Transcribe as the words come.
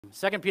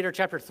2 Peter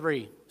chapter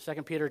 3.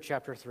 2 Peter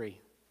chapter 3.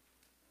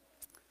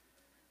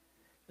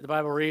 The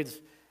Bible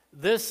reads,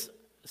 "This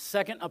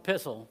second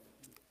epistle,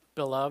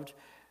 beloved,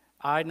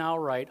 I now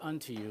write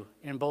unto you,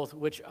 in both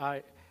which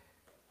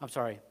I'm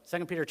sorry,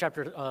 2 Peter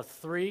chapter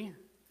 3,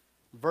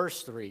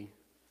 verse 3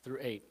 through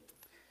 8.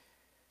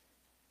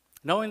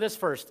 Knowing this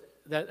first,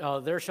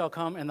 that there shall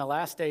come in the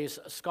last days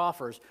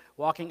scoffers,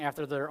 walking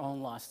after their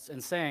own lusts,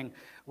 and saying,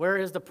 Where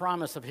is the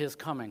promise of his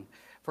coming?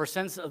 For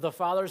since the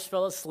fathers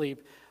fell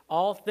asleep,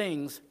 all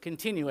things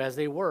continue as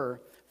they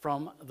were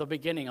from the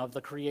beginning of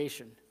the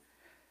creation.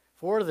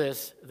 For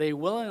this they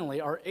willingly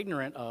are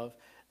ignorant of,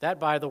 that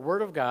by the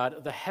word of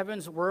God the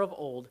heavens were of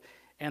old,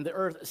 and the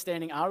earth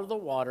standing out of the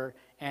water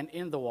and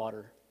in the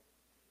water,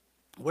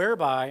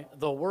 whereby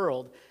the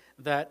world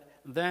that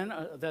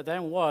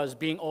then was,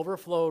 being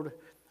overflowed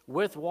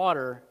with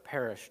water,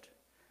 perished.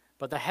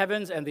 But the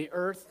heavens and the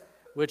earth,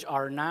 which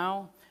are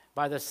now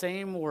by the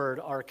same word,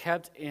 are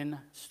kept in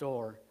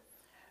store,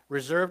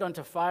 reserved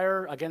unto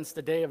fire against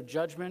the day of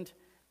judgment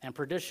and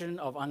perdition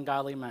of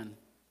ungodly men.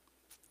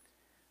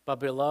 But,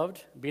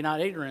 beloved, be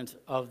not ignorant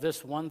of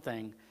this one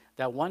thing,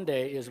 that one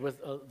day is with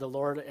the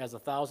Lord as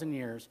 1,000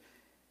 years,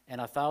 and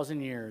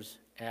 1,000 years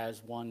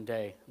as one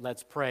day."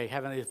 Let's pray.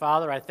 Heavenly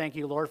Father, I thank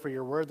you, Lord, for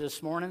your word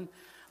this morning.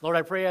 Lord,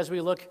 I pray as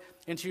we look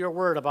into your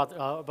word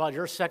about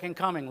your second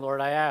coming, Lord,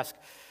 I ask,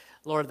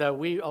 Lord, that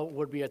we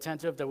would be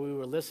attentive, that we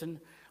would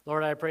listen.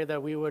 Lord, I pray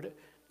that we would,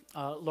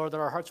 Lord, that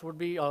our hearts would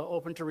be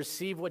open to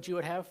receive what you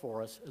would have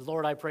for us.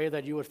 Lord, I pray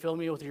that you would fill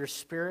me with your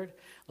spirit.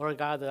 Lord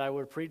God, that I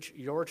would preach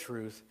your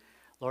truth.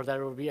 Lord, that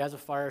it would be as a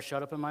fire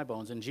shut up in my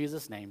bones. In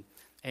Jesus' name,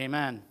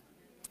 amen.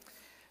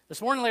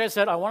 This morning, like I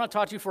said, I want to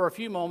talk to you for a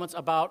few moments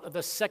about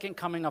the second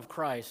coming of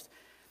Christ.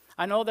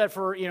 I know that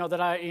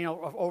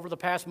over the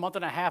past month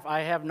and a half,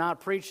 I have not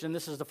preached, and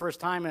this is the first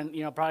time in,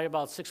 probably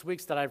about 6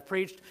 weeks that I've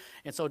preached.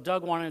 And so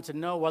Doug wanted to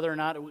know whether or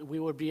not we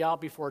would be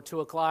out before 2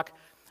 o'clock.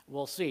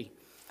 We'll see.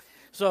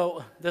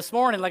 So this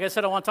morning, like I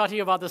said, I want to talk to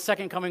you about the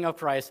second coming of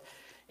Christ.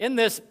 In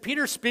this,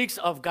 Peter speaks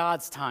of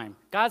God's time.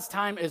 God's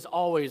time is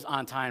always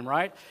on time,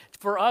 right?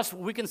 For us,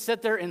 we can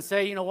sit there and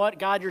say, you know what,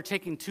 God, you're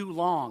taking too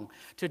long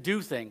to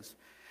do things.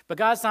 But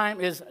God's time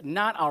is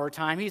not our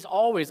time. He's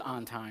always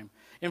on time.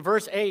 In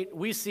verse 8,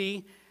 we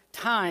see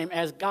time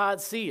as God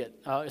sees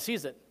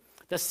it.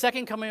 The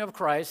second coming of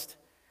Christ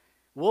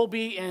will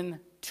be in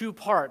two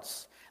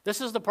parts. This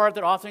is the part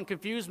that often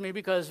confused me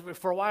because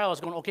for a while I was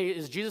going, okay,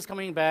 is Jesus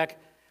coming back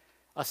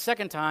a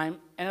second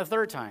time and a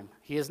third time?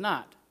 He is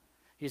not.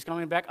 He's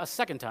coming back a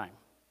second time.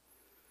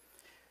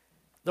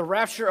 The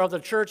rapture of the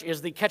church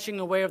is the catching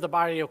away of the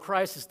body of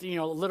Christ. It's,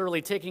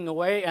 literally taking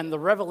away, and the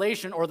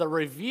revelation or the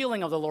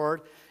revealing of the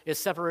Lord is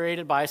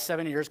separated by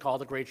 7 years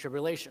called the Great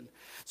Tribulation.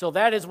 So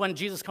that is when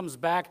Jesus comes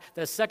back.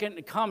 The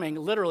second coming,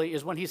 literally,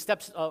 is when he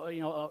steps,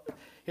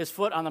 his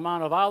foot on the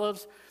Mount of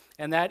Olives,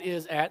 and that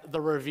is at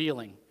the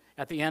revealing,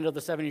 at the end of the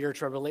 7-year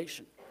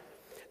tribulation.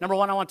 Number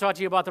one, I want to talk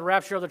to you about the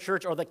rapture of the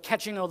church, or the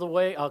catching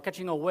away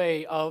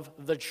of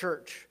the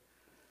church.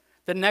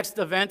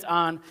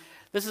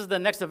 This is the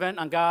next event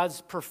on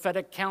God's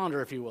prophetic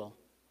calendar, if you will.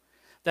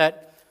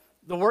 That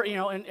the word,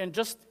 and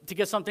just to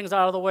get some things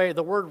out of the way,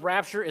 the word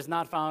rapture is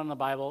not found in the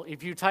Bible.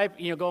 If you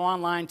go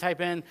online,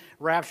 type in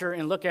rapture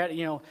and look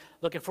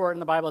for it in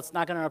the Bible, it's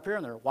not going to appear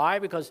in there. Why?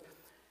 Because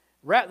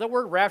the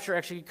word rapture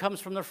actually comes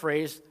from the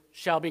phrase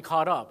 "shall be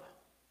caught up."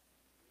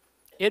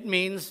 It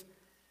means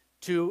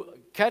to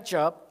catch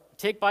up,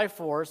 take by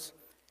force,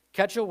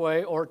 catch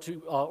away, or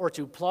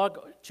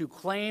to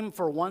claim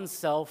for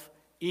oneself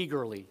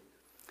eagerly.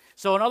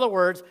 So in other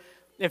words,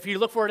 if you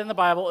look for it in the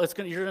Bible,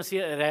 you're going to see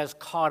it as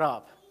caught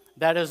up.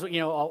 That is,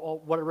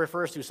 what it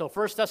refers to. So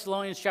 1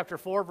 Thessalonians chapter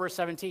 4, verse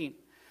 17.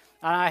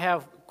 And I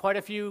have quite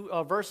a few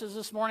verses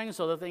this morning,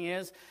 so the thing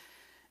is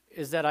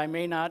that I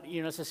may not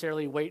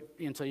necessarily wait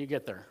until you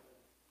get there.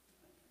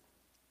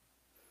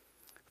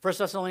 1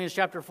 Thessalonians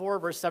chapter 4,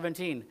 verse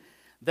 17.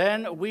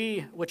 "Then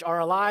we which are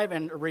alive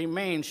and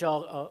remain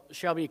shall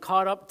be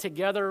caught up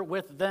together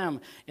with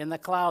them in the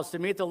clouds to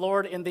meet the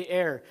Lord in the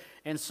air,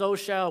 and so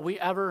shall we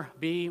ever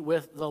be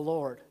with the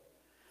Lord."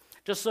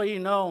 Just so you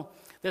know,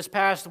 this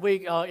past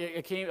week,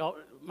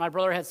 my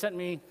brother had sent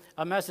me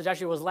a message.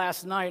 Actually, it was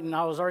last night, and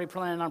I was already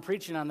planning on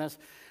preaching on this.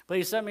 But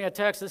he sent me a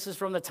text. This is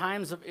from the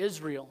Times of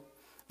Israel.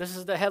 This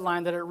is the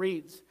headline that it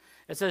reads.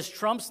 It says,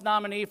 "Trump's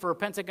nominee for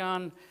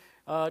Pentagon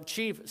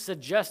chief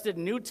suggested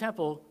new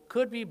temple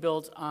could be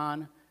built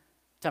on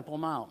Temple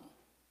Mount."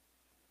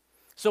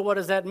 So what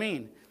does that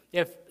mean?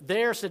 If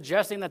they're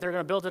suggesting that they're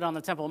going to build it on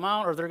the Temple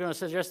Mount, or they're going to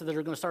suggest that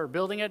they're going to start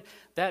building it,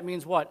 that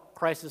means what?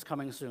 Christ is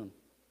coming soon.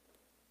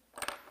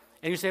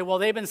 And you say, well,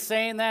 they've been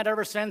saying that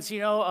ever since,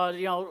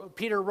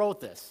 Peter wrote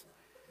this.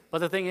 But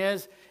the thing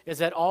is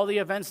that all the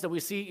events that we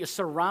see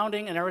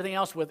surrounding and everything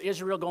else with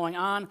Israel going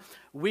on,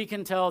 we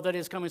can tell that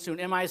he's coming soon.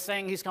 Am I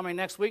saying he's coming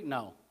next week?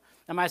 No.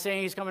 Am I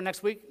saying he's coming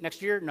next week,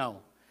 next year?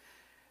 No.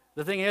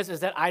 The thing is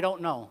that I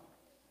don't know.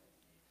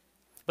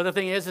 But the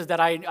thing is that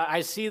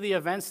I see the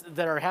events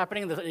that are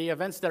happening, the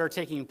events that are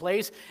taking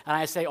place, and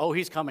I say, oh,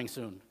 he's coming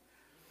soon.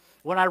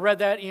 When I read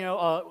that,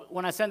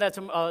 when I sent that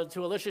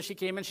to Alicia, she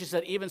came in, she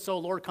said, even so,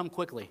 Lord, come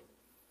quickly.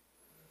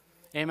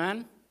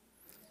 Amen?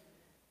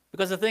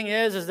 Because the thing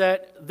is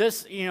that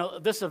this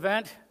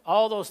event,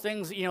 all those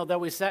things, that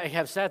we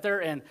have sat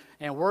there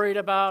and worried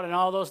about and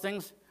all those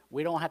things,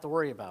 we don't have to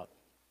worry about.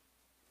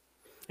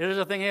 Here's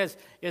the thing is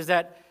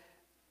that,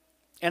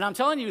 and I'm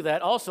telling you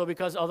that also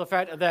because of the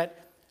fact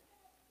that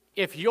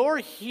if you're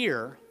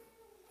here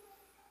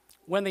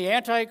when the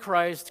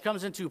Antichrist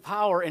comes into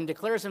power and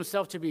declares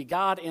himself to be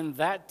God in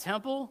that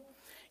temple,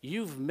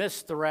 you've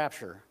missed the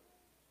rapture.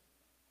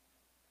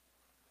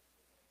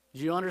 Do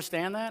you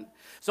understand that?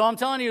 So I'm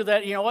telling you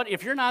that,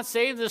 if you're not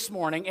saved this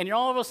morning and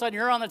all of a sudden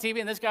you're on the TV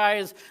and this guy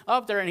is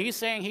up there and he's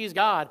saying he's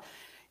God,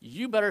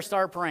 you better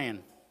start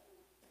praying.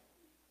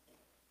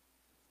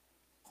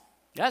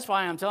 That's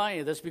why I'm telling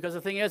you this, because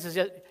the thing is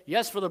that,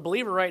 yes, for the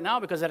believer right now,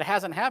 because it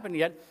hasn't happened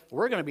yet,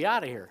 we're going to be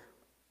out of here.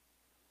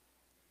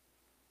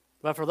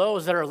 But for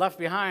those that are left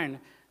behind,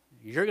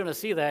 you're going to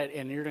see that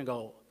and you're going to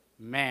go,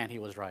 man, he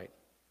was right.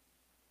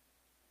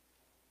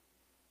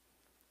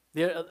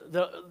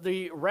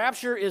 The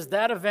rapture is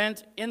that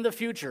event in the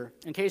future,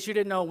 in case you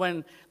didn't know,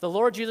 when the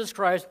Lord Jesus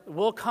Christ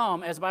will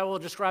come, as the Bible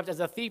describes, as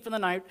a thief in the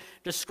night,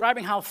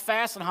 describing how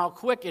fast and how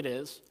quick it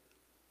is,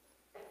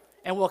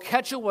 and will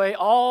catch away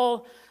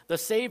all the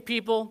saved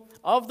people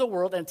of the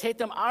world and take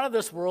them out of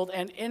this world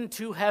and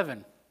into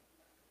heaven.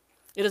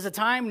 It is a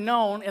time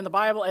known in the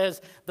Bible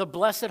as the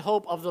blessed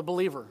hope of the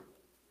believer.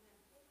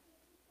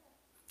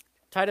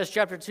 Titus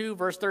chapter 2,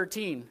 verse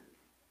 13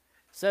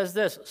 says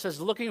this,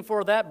 looking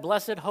for that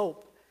blessed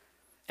hope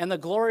and the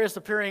glorious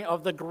appearing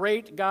of the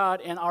great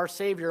God and our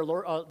Savior,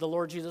 the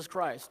Lord Jesus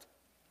Christ.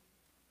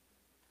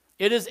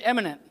 It is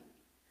imminent.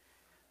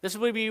 This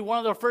would be one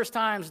of the first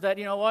times that,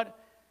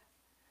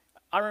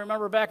 I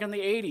remember back in the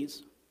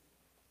 80s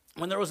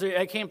when there was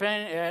a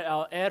campaign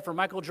ad for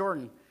Michael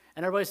Jordan,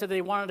 and everybody said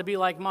they wanted to be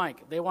like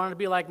Mike. They wanted to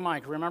be like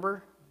Mike,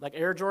 remember? Like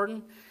Air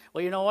Jordan?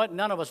 Well, you know what?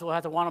 None of us will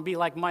have to want to be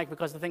like Mike,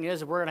 because the thing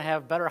is, we're going to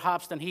have better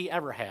hops than he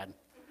ever had.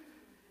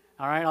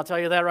 All right, I'll tell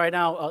you that right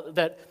now,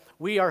 that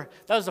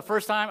was the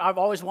first time. I've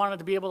always wanted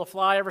to be able to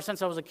fly. Ever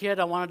since I was a kid,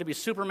 I wanted to be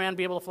Superman,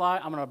 be able to fly.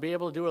 I'm going to be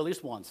able to do it at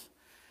least once.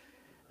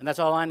 And that's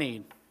all I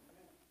need.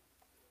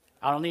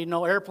 I don't need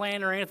no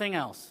airplane or anything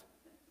else.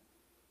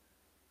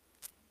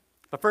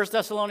 But 1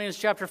 Thessalonians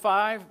chapter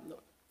 5,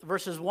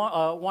 verses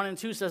 1 and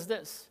 2 says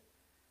this.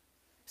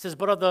 It says,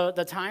 but of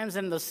the times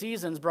and the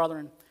seasons,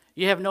 brethren,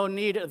 ye have no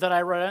need that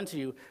I write unto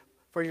you,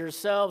 for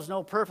yourselves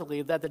know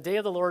perfectly that the day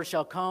of the Lord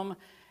shall come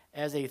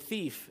as a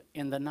thief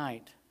in the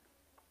night.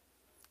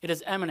 It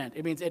is imminent.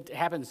 It means it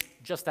happens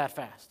just that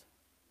fast.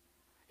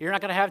 You're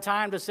not going to have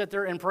time to sit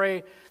there and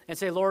pray and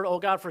say, Lord, oh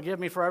God, forgive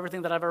me for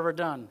everything that I've ever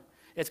done.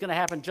 It's going to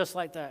happen just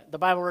like that. The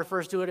Bible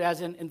refers to it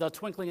as in the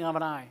twinkling of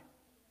an eye.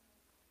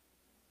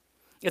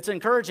 It's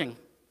encouraging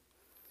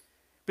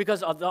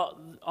because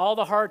all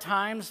the hard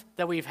times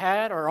that we've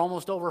had are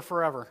almost over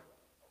forever.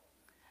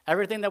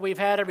 Everything that we've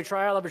had, every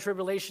trial, every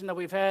tribulation that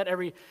we've had,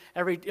 every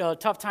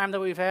tough time that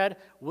we've had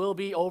will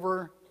be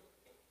over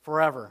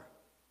forever.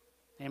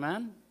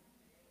 Amen?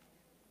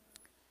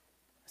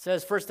 It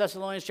says 1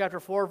 Thessalonians chapter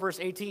 4, verse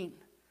 18.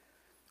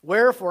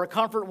 Wherefore,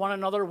 comfort one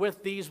another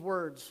with these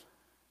words.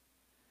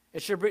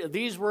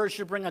 These words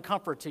should bring a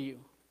comfort to you.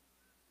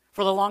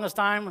 For the longest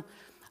time,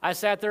 I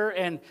sat there,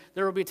 and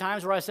there would be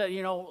times where I said,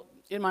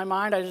 in my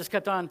mind, I just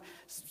kept on,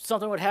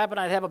 something would happen,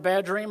 I'd have a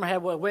bad dream, I'd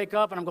wake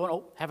up, and I'm going,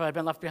 oh, have I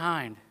been left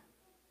behind?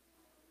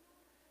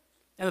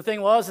 And the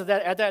thing was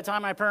that at that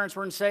time, my parents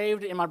weren't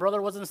saved, and my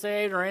brother wasn't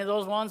saved, or any of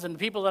those ones, and the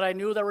people that I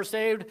knew that were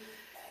saved,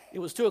 it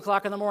was 2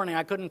 o'clock in the morning,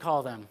 I couldn't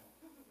call them.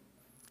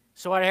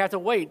 So I'd have to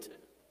wait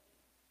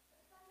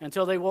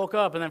until they woke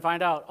up and then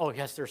find out, oh,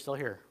 yes, they're still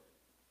here.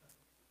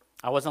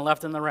 I wasn't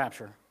left in the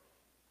rapture.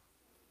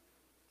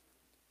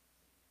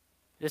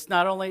 It's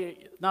not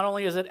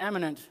only is it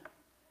imminent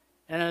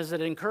and is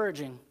it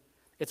encouraging,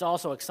 it's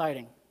also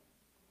exciting.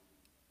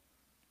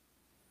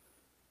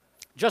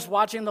 Just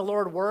watching the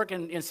Lord work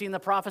and seeing the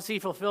prophecy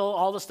fulfill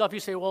all the stuff, you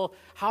say, well,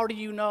 how do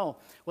you know?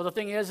 Well, the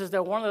thing is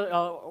that one of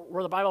the,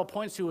 where the Bible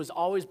points to is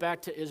always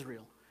back to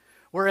Israel.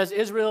 Whereas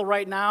Israel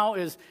right now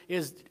is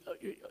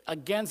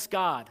against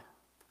God.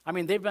 I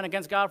mean, they've been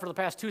against God for the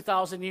past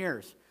 2,000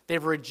 years.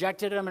 They've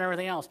rejected him and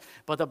everything else.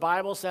 But the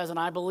Bible says, and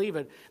I believe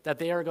it, that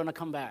they are going to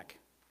come back.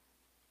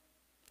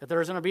 That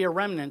there's going to be a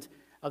remnant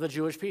of the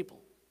Jewish people.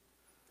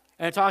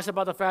 And it talks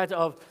about the fact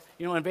of,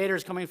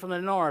 invaders coming from the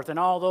north and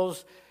all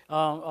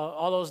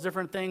those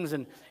different things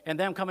and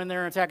them coming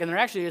there and attacking. And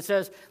actually it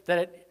says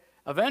that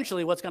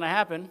eventually what's going to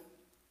happen,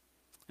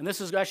 and this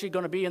is actually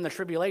going to be in the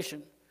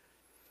tribulation,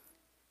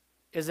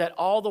 is that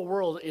all the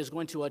world is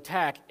going to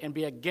attack and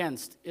be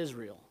against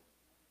Israel.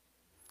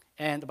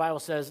 And the Bible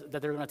says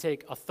that they're going to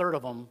take a third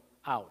of them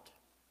out.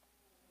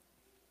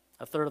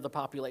 A third of the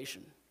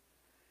population.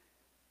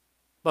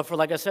 But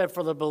like I said,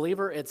 for the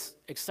believer, it's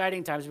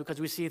exciting times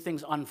because we see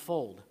things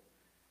unfold.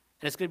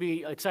 And it's going to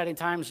be exciting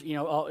times,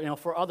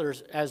 for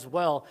others as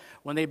well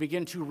when they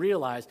begin to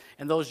realize,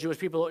 and those Jewish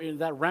people,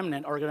 that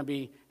remnant, are going to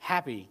be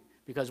happy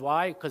Because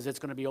why? Because it's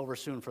going to be over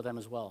soon for them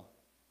as well.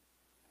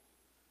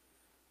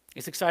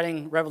 It's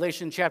exciting.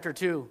 Revelation chapter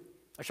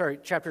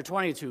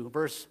 22,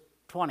 verse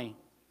 20.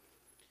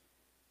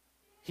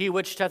 He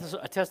which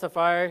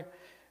testify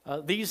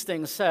these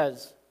things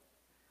says,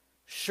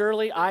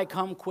 surely I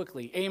come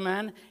quickly.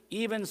 Amen.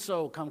 Even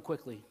so, come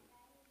quickly,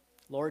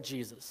 Lord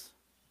Jesus.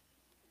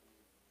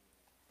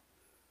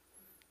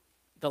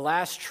 The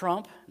last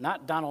trump,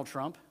 not Donald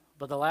Trump,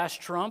 but the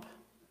last trump,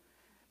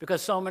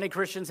 because so many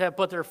Christians have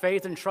put their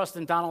faith and trust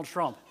in Donald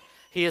Trump.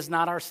 He is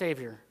not our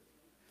Savior.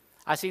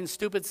 I've seen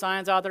stupid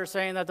signs out there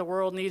saying that the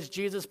world needs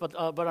Jesus, but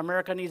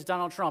America needs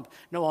Donald Trump.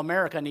 No,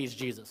 America needs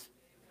Jesus.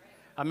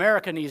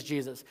 America needs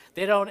Jesus.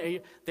 They don't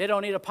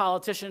need a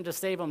politician to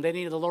save them. They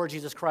need the Lord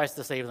Jesus Christ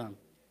to save them.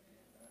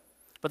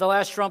 But the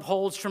last trump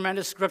holds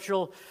tremendous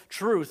scriptural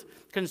truth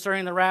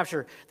concerning the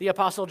rapture. The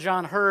Apostle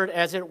John heard,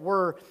 as it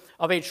were,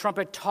 of a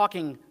trumpet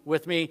talking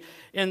with me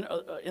in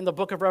the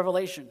book of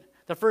Revelation.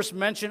 The first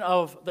mention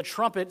of the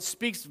trumpet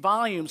speaks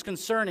volumes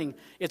concerning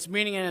its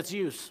meaning and its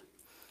use.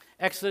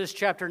 Exodus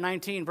chapter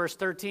 19, verse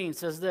 13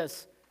 says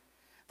this,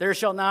 There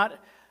shall not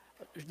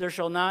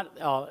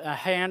a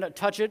hand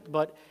touch it,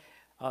 but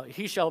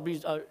he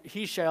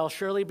shall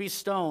surely be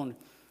stoned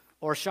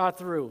or shot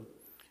through,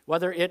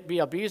 whether it be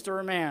a beast or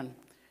a man.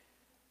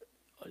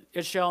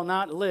 It shall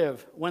not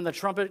live. When the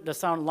trumpet, the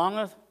sound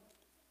longeth,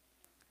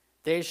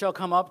 they shall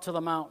come up to the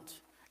mount.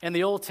 In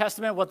the Old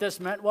Testament, what this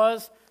meant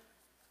was,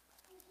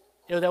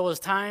 there was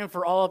time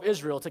for all of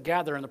Israel to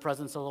gather in the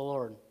presence of the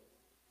Lord.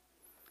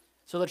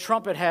 So the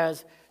trumpet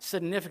has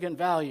significant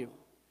value.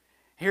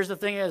 Here's the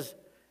thing is,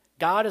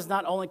 God is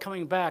not only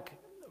coming back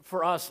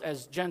for us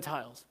as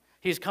Gentiles,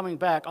 he's coming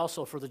back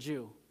also for the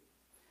Jew.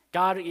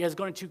 God is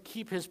going to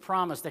keep his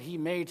promise that he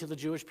made to the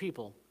Jewish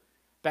people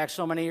back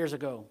so many years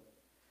ago.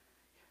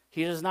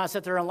 He does not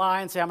sit there and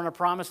lie and say, I'm going to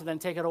promise and then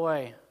take it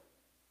away.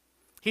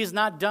 He's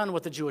not done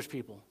with the Jewish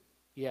people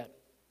yet.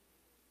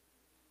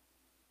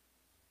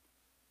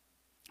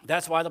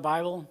 That's why the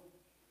Bible,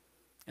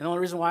 and the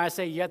only reason why I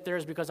say yet there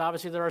is because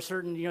obviously there are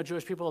certain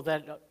Jewish people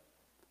that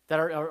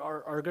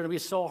are going to be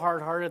so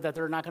hard-hearted that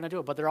they're not going to do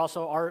it. But there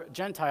also are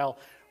Gentile,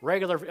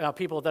 regular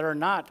people that are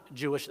not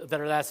Jewish, that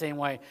are that same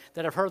way,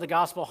 that have heard the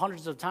gospel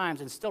hundreds of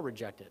times and still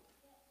reject it.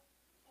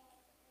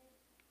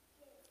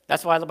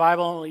 That's why the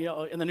Bible,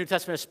 in the New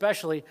Testament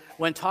especially,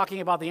 when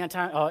talking about the end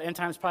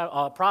times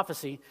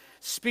prophecy,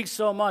 speaks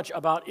so much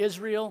about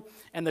Israel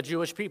and the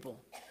Jewish people.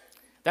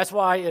 That's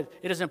why it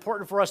is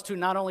important for us to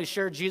not only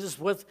share Jesus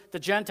with the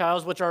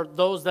Gentiles, which are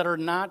those that are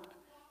not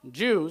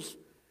Jews,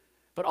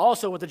 but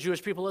also with the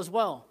Jewish people as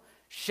well.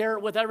 Share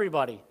it with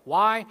everybody.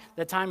 Why?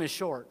 The time is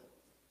short.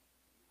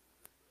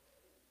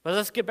 But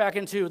let's get back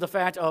into the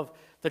fact of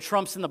the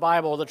trumps in the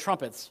Bible, the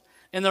trumpets.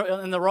 In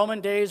the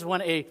Roman days,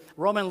 when a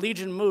Roman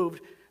legion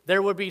moved,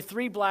 there would be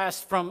 3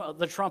 blasts from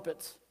the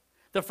trumpets.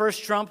 The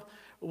first trump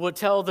would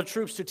tell the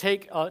troops to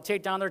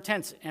take down their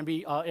tents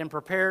and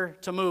prepare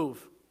to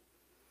move.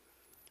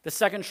 The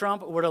second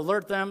trump would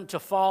alert them to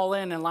fall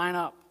in and line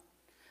up.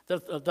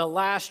 The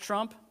last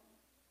trump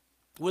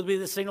would be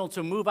the signal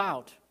to move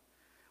out.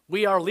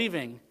 We are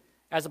leaving,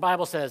 as the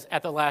Bible says,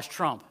 at the last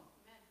trump.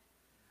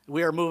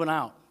 We are moving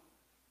out.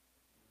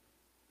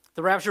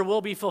 The rapture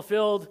will be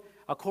fulfilled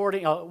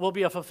will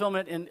be a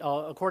fulfillment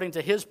according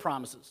to his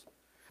promises.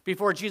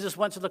 Before Jesus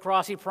went to the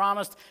cross, he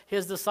promised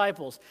his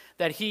disciples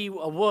that he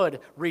would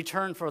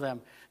return for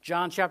them.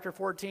 John chapter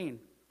 14,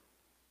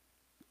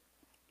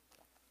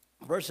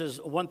 verses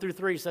 1 through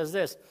 3 says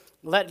this,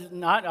 Let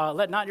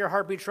not your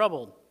heart be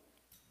troubled.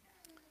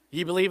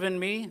 Ye believe in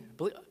me,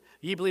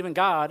 ye believe in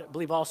God,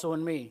 believe also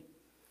in me.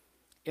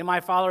 In my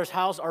Father's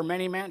house are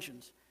many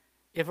mansions.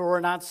 If it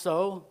were not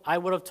so, I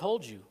would have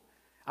told you.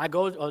 I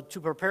go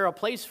to prepare a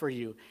place for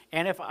you.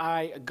 And if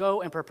I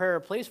go and prepare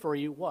a place for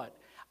you, what?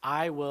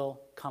 I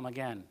will come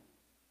again.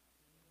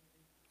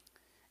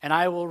 And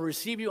I will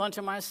receive you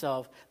unto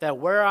myself, that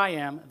where I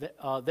am,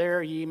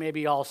 there ye may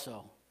be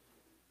also.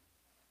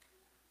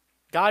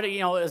 God,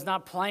 is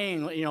not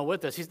playing,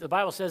 with this. The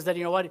Bible says that,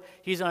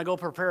 he's going to go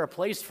prepare a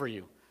place for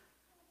you.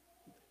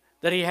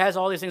 That he has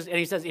all these things, and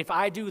he says, if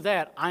I do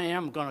that, I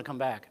am going to come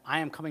back. I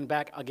am coming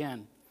back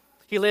again.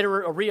 He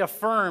later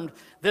reaffirmed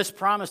this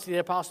promise to the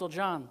Apostle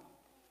John.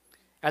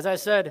 As I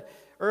said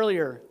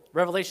earlier,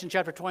 Revelation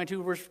chapter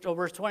 22,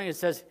 verse 20, it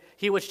says,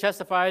 He which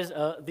testifies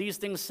these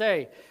things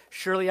say,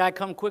 Surely I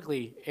come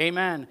quickly.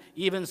 Amen.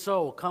 Even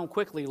so, come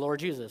quickly, Lord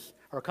Jesus.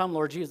 Or come,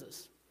 Lord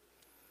Jesus.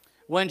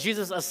 When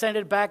Jesus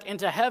ascended back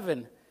into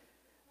heaven,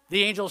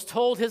 the angels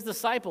told his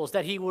disciples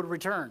that he would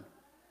return.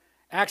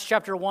 Acts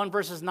chapter 1,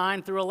 verses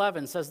 9 through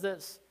 11 says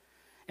this,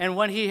 And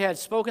when he had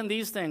spoken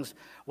these things,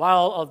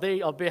 while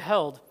they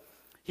beheld,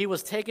 he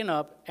was taken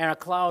up, and a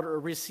cloud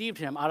received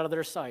him out of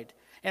their sight.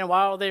 And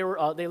while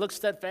they looked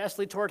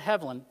steadfastly towards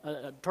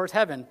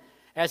heaven,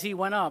 as he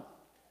went up,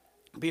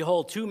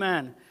 behold, 2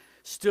 men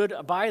stood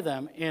by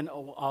them in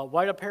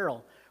white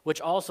apparel, which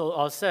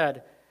also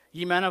said,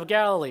 Ye men of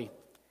Galilee,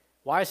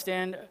 why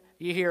stand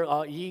ye here,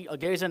 ye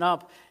gazing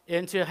up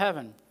into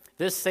heaven?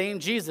 This same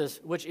Jesus,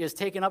 which is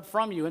taken up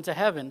from you into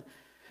heaven,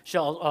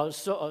 shall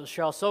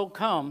so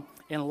come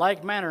in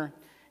like manner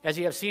as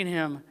ye have seen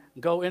him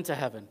go into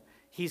heaven.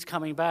 He's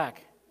coming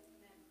back.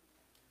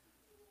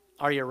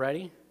 Are you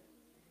ready?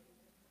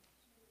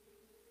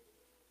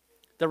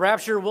 The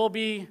rapture will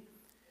be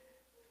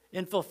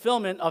in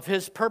fulfillment of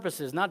his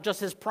purposes, not just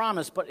his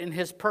promise, but in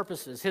his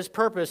purposes. His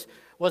purpose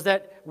was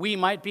that we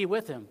might be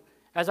with him.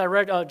 As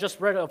I just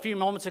read a few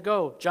moments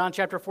ago, John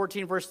chapter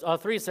 14, verse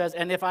 3 says,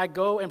 "And if I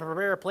go and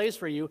prepare a place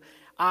for you,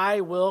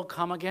 I will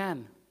come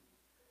again."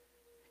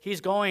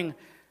 He's going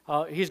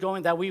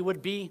that we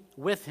would be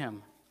with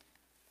him.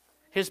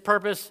 His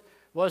purpose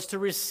was to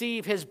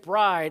receive his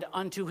bride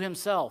unto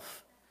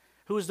himself.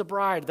 Who is the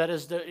bride? That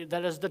is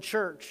the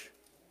church.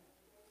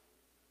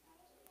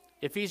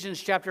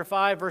 Ephesians chapter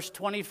 5, verse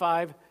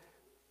 25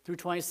 through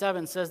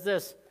 27 says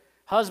this,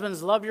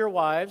 "Husbands, love your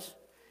wives,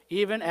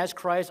 even as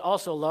Christ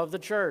also loved the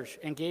church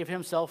and gave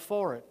himself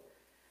for it,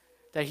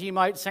 that he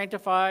might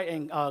sanctify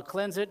and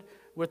cleanse it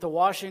with the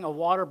washing of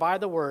water by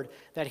the word,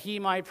 that he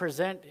might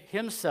present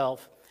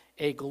himself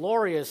a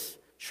glorious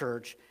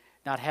church,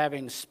 not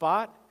having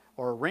spot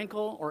or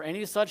wrinkle or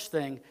any such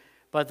thing,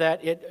 but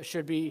that it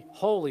should be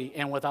holy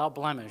and without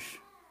blemish."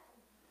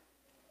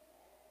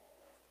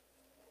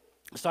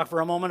 Let's talk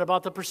for a moment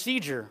about the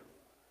procedure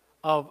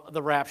of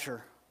the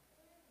rapture.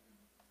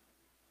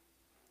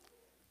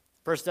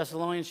 1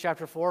 Thessalonians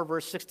chapter 4,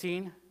 verse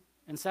 16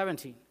 and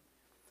 17.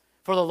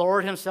 "For the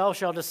Lord himself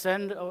shall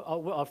descend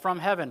from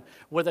heaven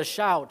with a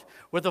shout,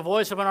 with the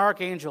voice of an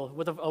archangel,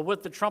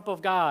 with the trump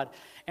of God,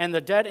 and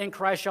the dead in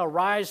Christ shall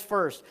rise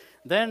first.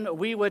 Then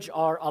we which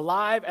are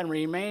alive and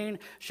remain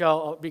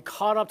shall be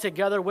caught up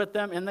together with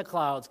them in the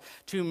clouds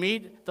to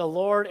meet the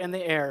Lord in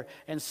the air,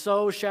 and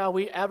so shall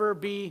we ever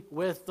be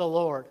with the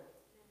Lord."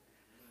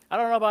 I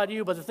don't know about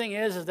you, but the thing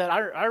is that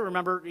I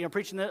remember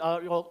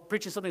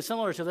preaching something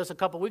similar to this a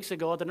couple weeks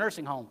ago at the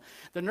nursing home.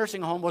 The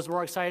nursing home was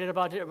more excited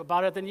about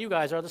it than you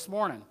guys are this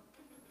morning.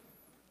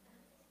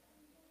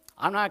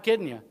 I'm not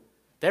kidding you.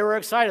 They were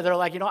excited. They're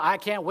like, I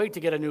can't wait to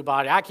get a new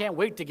body. I can't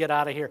wait to get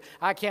out of here.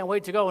 I can't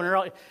wait to go.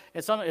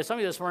 And some of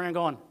you this morning are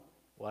going,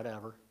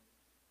 whatever.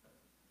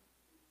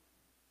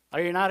 Are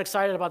you not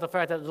excited about the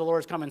fact that the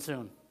Lord's coming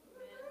soon?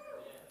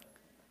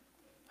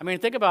 I mean,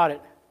 think about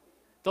it.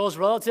 Those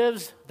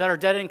relatives that are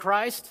dead in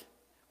Christ,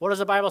 what does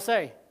the Bible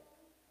say?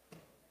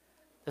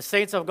 The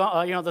saints of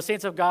God, the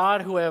saints of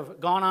God who have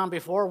gone on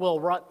before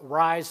will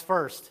rise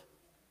first.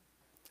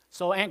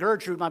 So Aunt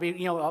Gertrude might be,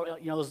 you're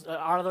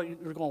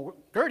going,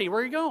 "Gertie,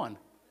 where are you going?"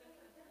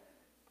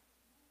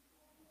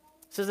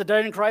 It says the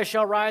dead in Christ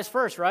shall rise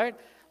first, right?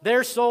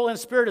 Their soul and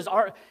spirit is,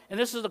 and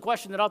this is the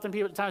question that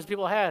oftentimes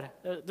people had.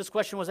 This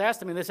question was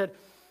asked to me. They said,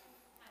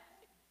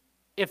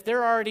 if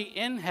they're already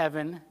in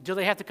heaven, do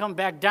they have to come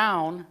back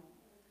down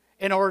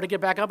in order to get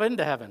back up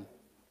into heaven?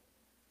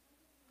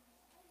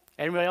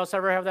 Anybody else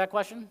ever have that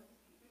question?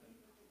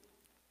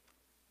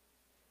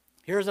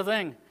 Here's the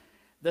thing.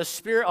 The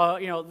spirit,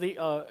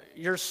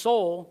 your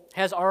soul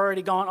has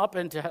already gone up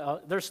into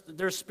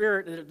their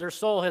spirit, their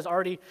soul is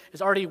already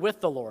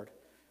with the Lord.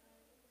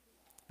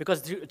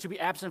 Because to be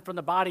absent from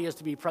the body is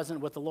to be present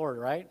with the Lord,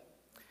 right?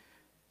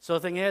 So the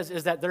thing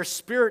is that their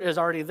spirit is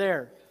already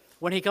there.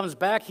 When he comes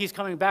back, he's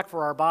coming back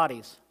for our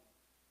bodies.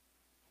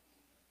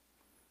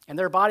 And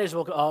their bodies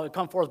will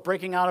come forth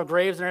breaking out of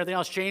graves and everything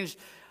else.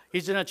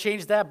 He's going to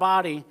change that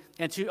body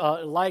into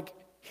like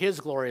his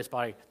glorious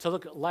body, to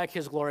look like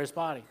his glorious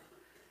body.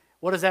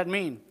 What does that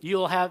mean?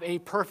 You'll have a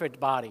perfect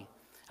body,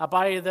 a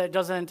body that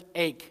doesn't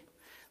ache,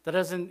 that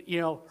doesn't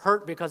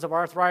hurt because of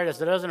arthritis,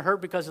 that doesn't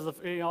hurt because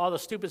of all the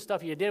stupid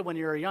stuff you did when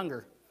you were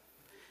younger.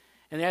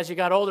 And as you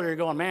got older, you're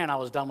going, "Man, I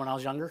was dumb when I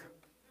was younger."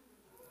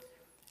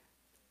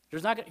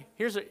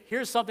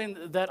 Here's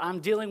something that I'm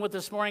dealing with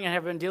this morning and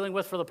have been dealing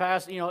with for the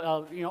past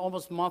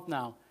almost a month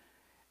now.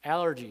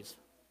 Allergies.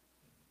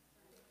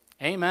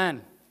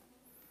 Amen.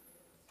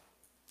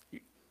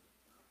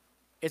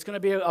 It's going to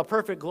be a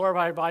perfect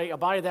glorified body, a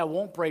body that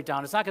won't break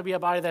down. It's not going to be a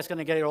body that's going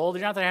to get old.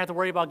 You're not going to have to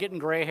worry about getting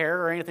gray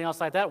hair or anything else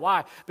like that.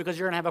 Why? Because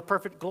you're going to have a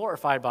perfect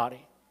glorified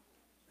body.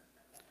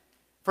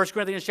 1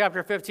 Corinthians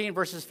chapter 15,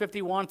 verses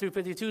 51 through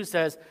 52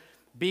 says,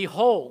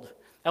 "Behold."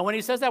 And when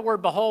he says that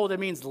word behold, it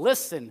means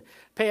listen,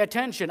 pay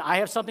attention. I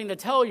have something to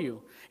tell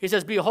you. He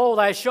says, "Behold,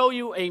 I show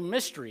you a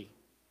mystery.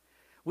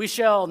 We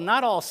shall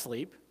not all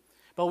sleep,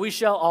 but we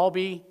shall all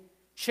be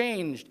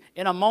changed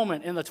in a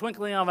moment, in the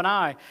twinkling of an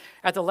eye,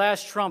 at the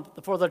last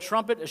trump. For the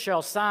trumpet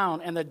shall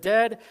sound, and the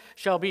dead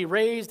shall be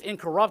raised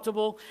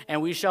incorruptible,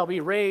 and we shall be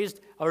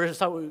changed.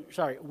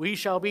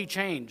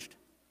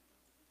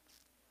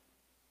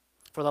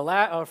 For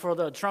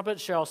the trumpet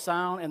shall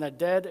sound, and the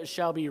dead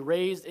shall be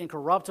raised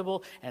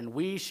incorruptible, and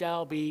we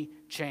shall be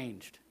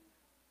changed."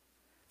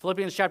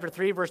 Philippians chapter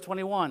 3, verse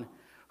 21.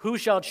 "Who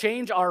shall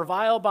change our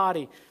vile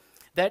body,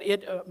 that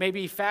it may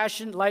be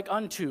fashioned like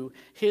unto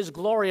his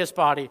glorious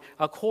body,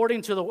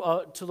 according to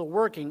the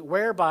working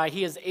whereby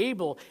he is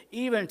able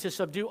even to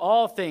subdue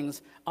all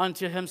things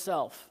unto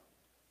himself."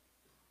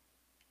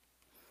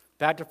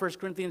 Back to 1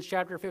 Corinthians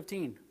chapter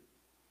 15.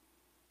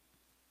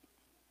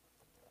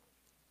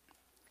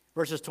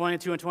 Verses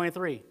 22 and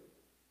 23.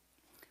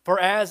 For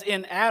as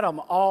in Adam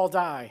all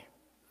die,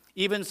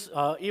 even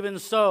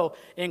so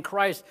in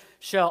Christ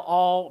shall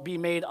all be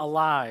made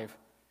alive.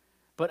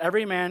 But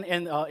every man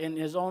in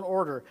his own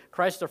order,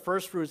 Christ the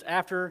firstfruits,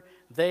 after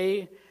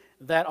they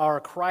that are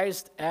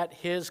Christ at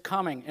his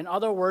coming. In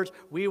other words,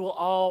 we will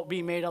all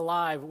be made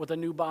alive with a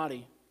new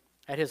body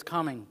at his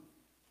coming.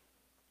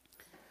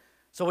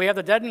 So we have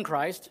the dead in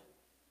Christ.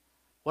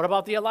 What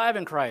about the alive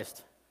in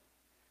Christ?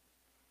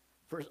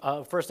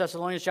 1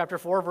 Thessalonians chapter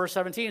 4, verse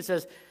 17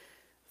 says,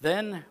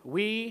 Then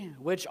we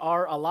which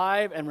are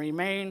alive and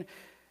remain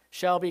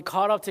shall be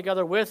caught up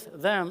together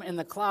with them in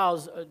the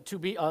clouds to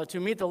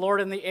meet the Lord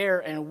in the air,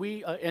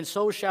 and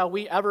so shall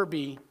we ever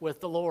be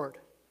with the Lord.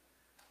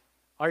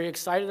 Are you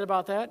excited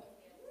about that?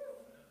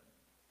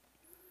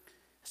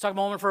 Let's talk a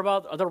moment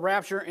about the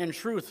rapture and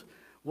truth.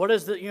 What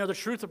is the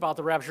truth about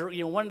the rapture?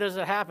 When does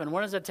it happen?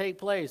 When does it take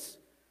place?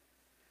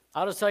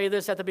 I'll just tell you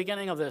this at the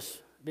beginning of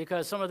this,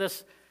 because some of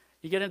this,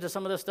 you get into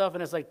some of this stuff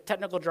and it's like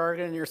technical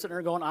jargon, and you're sitting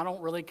there going, I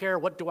don't really care.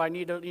 What do I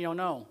need to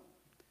know?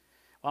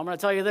 Well, I'm going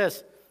to tell you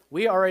this.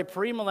 We are a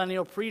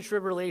premillennial,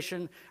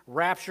 pre-tribulation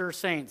rapture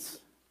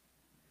saints.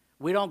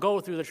 We don't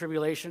go through the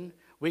tribulation.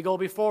 We go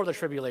before the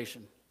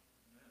tribulation.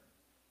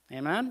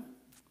 Amen?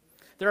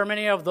 There are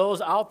many of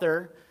those out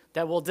there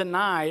that will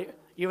deny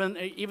even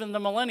the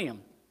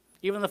millennium,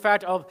 even the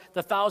fact of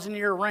the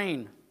 1,000-year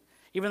reign,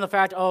 even the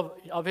fact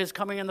of his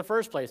coming in the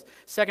first place.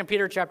 2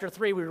 Peter chapter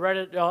 3, we read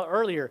it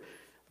earlier,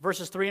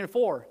 verses 3 and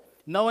 4.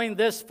 Knowing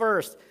this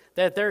first,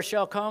 that there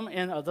shall come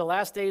in the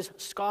last days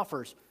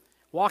scoffers,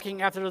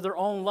 walking after their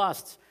own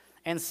lusts,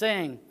 and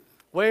saying,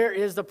 Where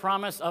is the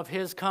promise of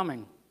his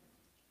coming?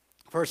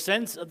 For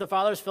since the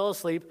fathers fell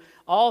asleep,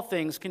 all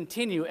things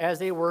continue as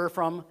they were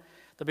from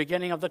the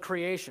beginning of the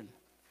creation.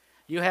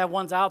 You have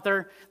ones out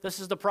there. This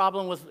is the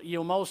problem with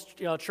most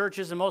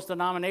churches and most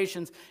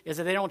denominations, is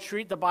that they don't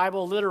treat the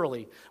Bible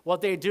literally.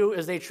 What they do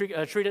is they treat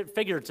it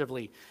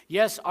figuratively.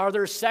 Yes, are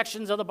there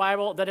sections of the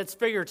Bible that it's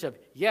figurative?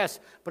 Yes,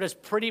 but it's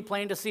pretty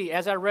plain to see.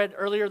 As I read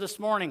earlier this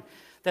morning,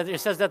 that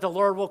it says that the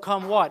Lord will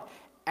come what?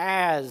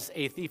 As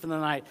a thief in the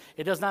night.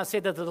 It does not say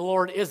that the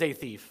Lord is a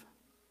thief.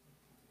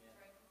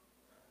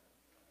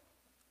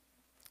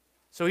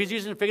 So he's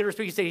using figurative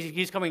speech.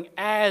 He's coming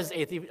as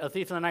a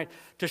thief in the night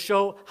to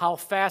show how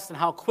fast and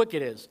how quick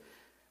it is.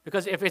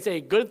 Because if it's a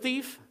good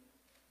thief,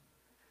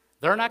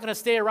 they're not going to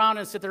stay around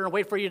and sit there and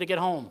wait for you to get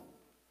home.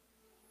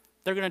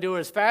 They're going to do it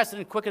as fast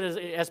and quick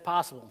as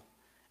possible.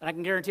 And I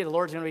can guarantee the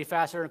Lord's going to be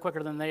faster and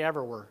quicker than they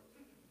ever were.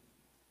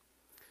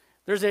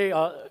 There's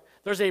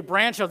a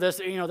branch of this,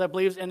 that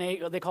believes in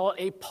they call it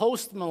a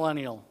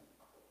post-millennial.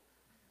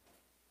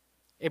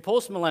 A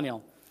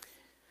post-millennial.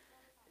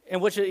 In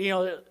which,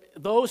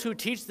 those who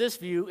teach this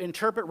view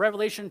interpret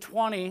Revelation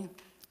 20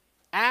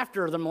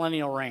 after the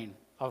millennial reign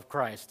of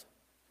Christ.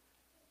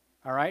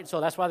 All right?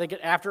 So that's why they get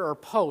after or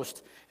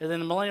post. And then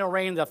the millennial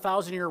reign, the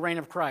 1,000-year reign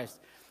of Christ.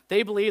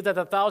 They believe that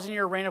the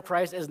 1,000-year reign of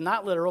Christ is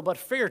not literal, but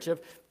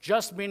figurative,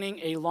 just meaning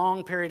a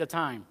long period of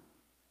time.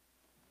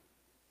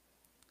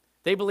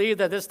 They believe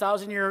that this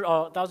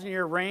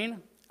 1,000-year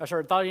reign,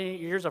 1,000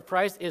 years of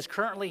Christ is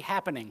currently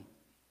happening.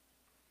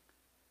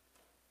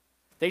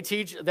 They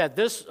teach that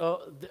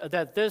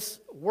this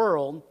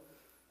world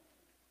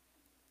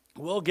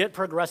will get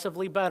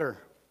progressively better.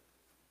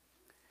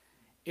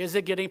 Is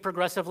it getting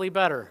progressively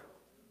better?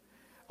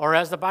 Or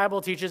as the Bible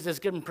teaches, it's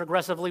getting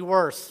progressively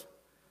worse?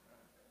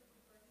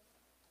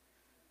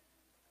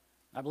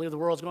 I believe the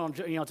world's going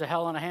to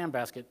hell in a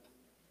handbasket.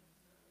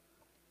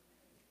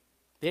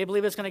 They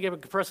believe it's going to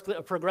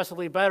get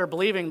progressively better,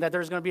 believing that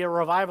there's going to be a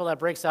revival that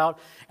breaks out,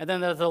 and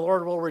then that the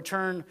Lord will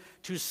return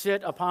to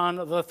sit upon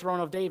the throne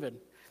of David.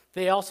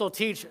 They also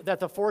teach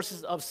that the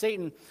forces of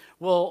Satan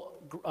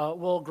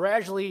will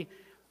gradually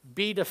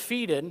be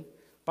defeated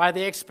by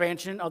the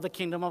expansion of the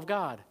kingdom of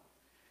God.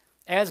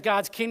 As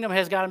God's kingdom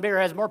has gotten bigger,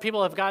 as more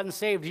people have gotten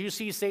saved, do you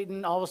see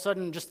Satan all of a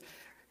sudden just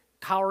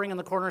cowering in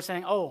the corner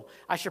saying, oh,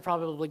 I should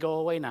probably go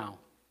away now?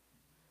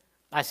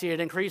 I see it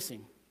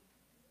increasing.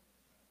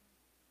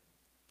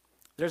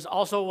 There's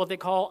also what they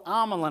call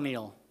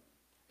amillennial.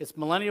 It's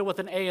millennial with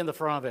an A in the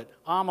front of it,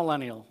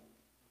 amillennial.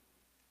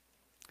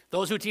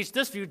 Those who teach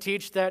this view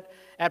teach that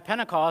at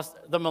Pentecost,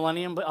 the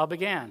millennium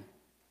began.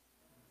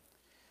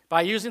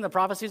 By using the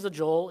prophecies of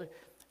Joel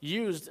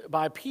used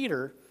by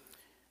Peter,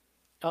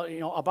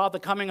 about the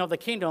coming of the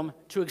kingdom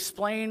to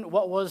explain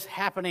what was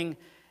happening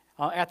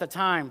at the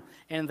time,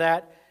 and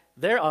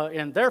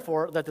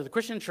therefore that the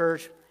Christian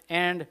church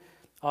and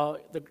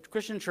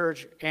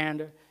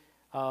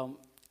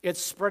its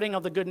spreading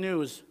of the good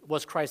news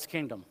was Christ's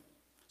kingdom.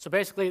 So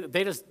basically,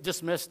 they just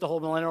dismissed the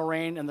whole millennial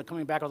reign and the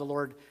coming back of the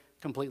Lord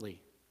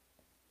completely.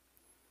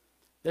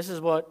 This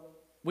is what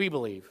we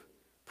believe,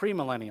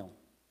 premillennial.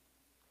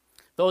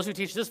 Those who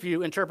teach this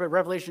view interpret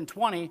Revelation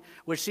 20,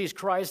 which sees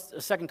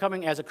Christ's second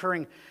coming as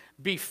occurring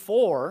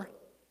before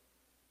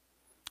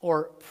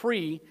or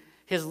pre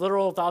his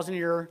literal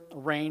 1,000-year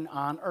reign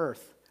on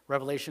earth,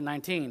 Revelation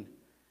 19,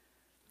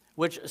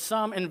 which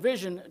some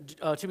envision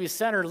to be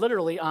centered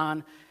literally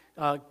on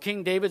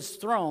King David's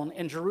throne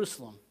in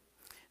Jerusalem.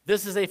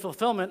 This is a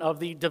fulfillment of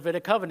the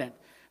Davidic covenant.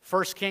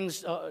 1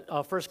 Kings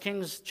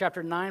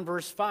chapter 9,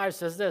 verse 5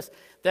 says this,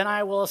 "Then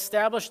I will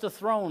establish the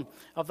throne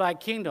of thy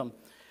kingdom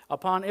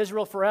upon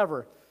Israel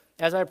forever,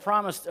 as I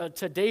promised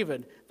to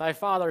David thy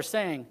father,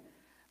 saying,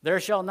 there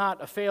shall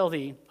not fail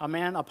thee a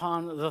man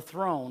upon the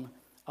throne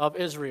of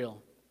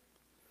Israel."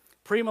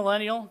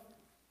 Premillennial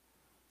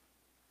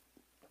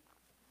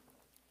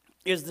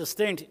is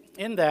distinct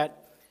in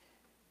that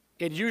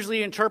it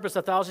usually interprets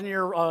 1,000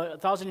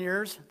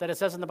 years that it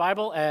says in the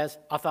Bible as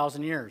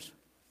 1,000 years.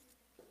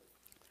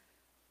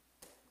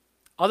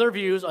 Other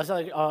views, as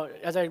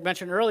I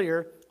mentioned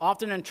earlier,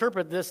 often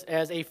interpret this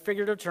as a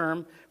figurative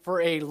term for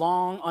a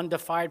long,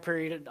 undefined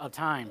period of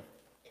time.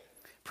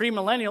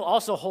 Premillennial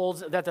also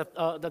holds that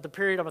the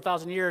period of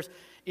 1,000 years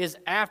is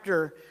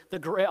after the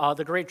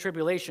Great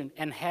Tribulation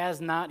and has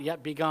not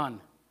yet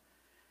begun.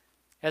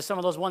 As some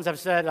of those ones have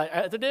said,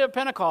 at the day of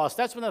Pentecost,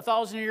 that's when the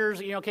 1,000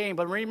 years came.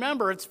 But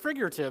remember, it's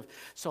figurative,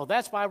 so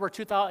that's why we're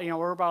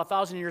about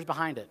 1,000 years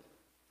behind it.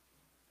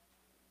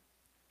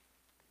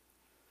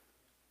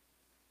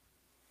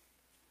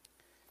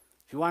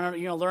 If you want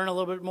to learn a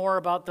little bit more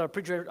about the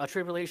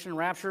pre-tribulation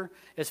rapture,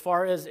 as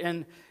far as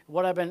in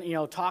what I've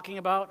been talking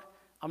about,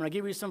 I'm going to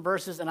give you some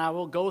verses, and I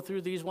will go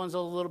through these ones a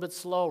little bit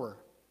slower,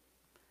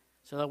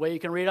 so that way you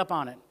can read up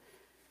on it.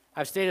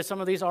 I've stated some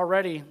of these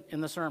already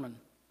in the sermon.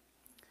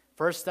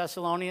 1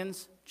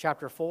 Thessalonians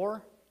chapter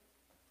 4,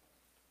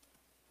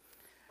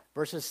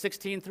 verses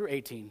 16 through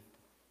 18.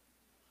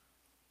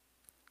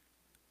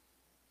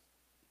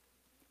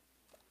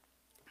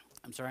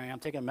 I'm sorry, I'm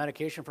taking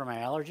medication for my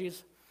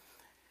allergies.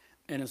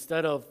 And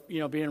instead of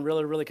being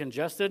really, really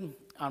congested,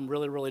 I'm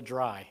really, really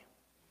dry.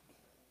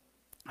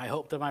 I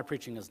hope that my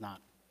preaching is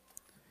not.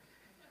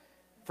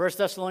 1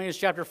 Thessalonians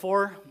chapter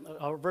 4,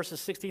 verses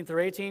 16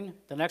 through 18.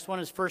 The next one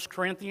is 1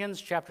 Corinthians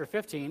chapter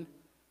 15,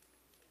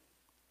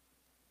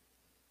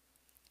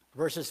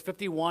 verses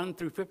 51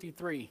 through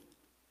 53.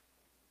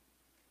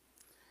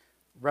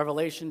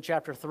 Revelation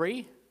chapter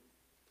 3,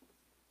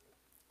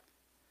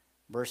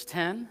 verse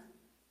 10.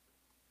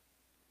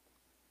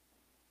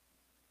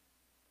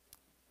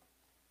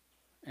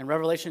 And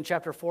Revelation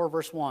chapter 4,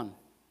 verse 1.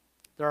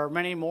 There are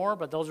many more,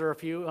 but those are a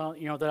few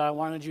that I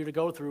wanted you to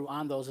go through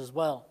on those as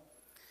well.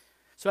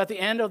 So at the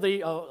end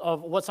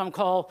of what some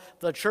call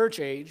the church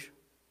age,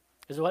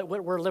 is what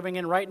we're living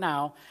in right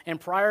now, and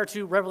prior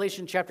to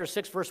Revelation chapter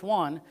 6, verse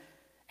 1,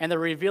 and the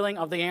revealing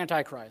of the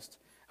Antichrist.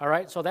 All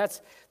right, so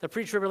that's the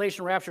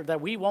pre-tribulation rapture,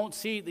 that we won't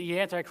see the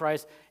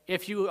Antichrist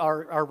if you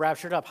are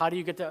raptured up. How do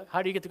you get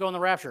to go in the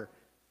rapture?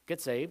 Get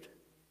saved.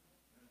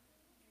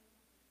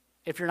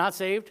 If you're not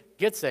saved,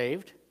 get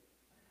saved.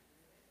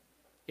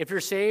 If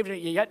you're saved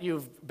and yet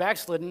you've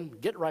backslidden,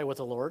 get right with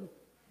the Lord.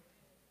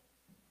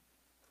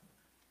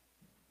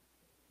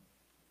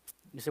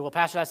 You say, well,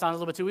 Pastor, that sounds a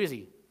little bit too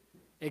easy.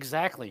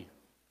 Exactly.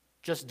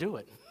 Just do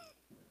it.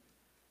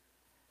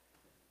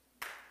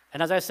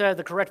 And as I said,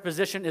 the correct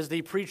position is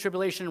the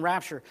pre-tribulation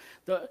rapture.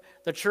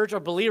 The church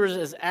of believers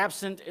is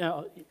absent.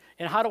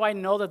 And how do I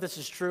know that this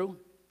is true?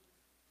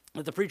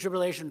 That the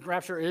pre-tribulation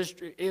rapture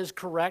is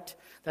correct,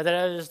 that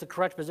is the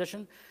correct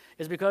position,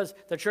 is because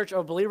the church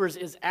of believers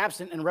is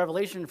absent in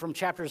Revelation from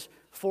chapters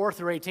 4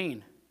 through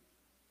 18.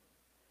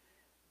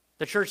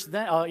 The church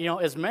then,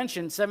 is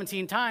mentioned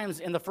 17 times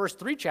in the first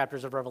 3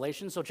 chapters of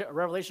Revelation. So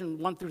Revelation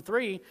 1 through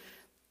 3,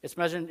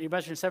 you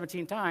mentioned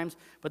 17 times,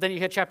 but then you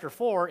hit chapter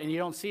 4 and you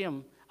don't see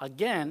him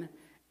again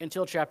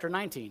until chapter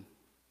 19.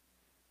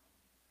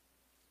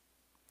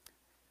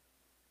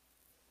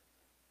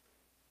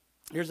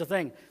 Here's the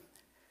thing.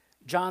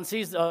 John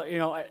sees,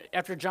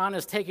 after John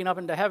is taken up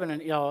into heaven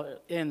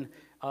in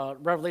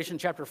Revelation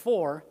chapter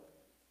 4,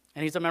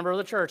 and he's a member of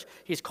the church,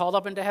 he's called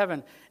up into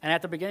heaven. And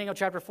at the beginning of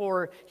chapter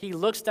 4, he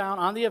looks down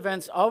on the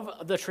events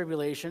of the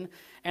tribulation,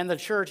 and the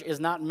church is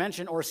not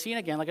mentioned or seen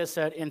again, like I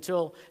said,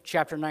 until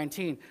chapter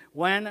 19.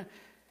 When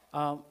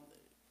the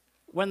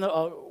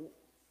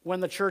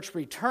church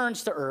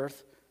returns to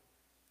earth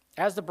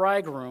as the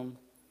bridegroom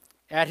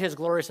at his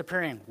glorious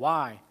appearing.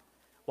 Why?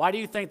 Why do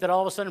you think that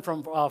all of a sudden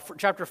from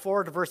chapter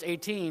 4 to verse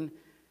 18,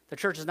 the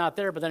church is not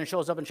there, but then it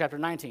shows up in chapter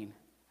 19?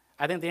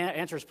 I think the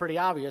answer is pretty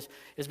obvious,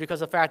 is because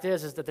the fact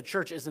is that the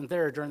church isn't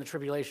there during the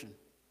tribulation.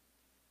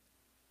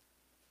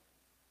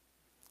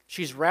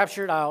 She's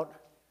raptured out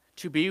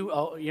to be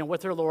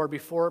with her Lord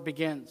before it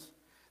begins.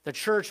 The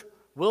church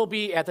will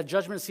be at the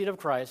judgment seat of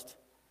Christ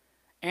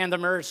and the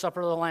marriage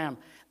supper of the Lamb.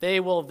 They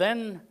will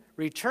then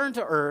return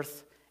to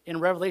earth in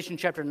Revelation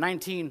chapter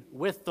 19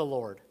 with the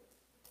Lord.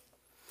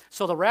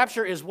 So the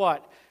rapture is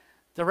what?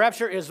 The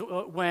rapture is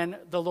when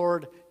the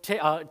Lord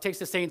takes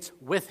the saints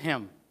with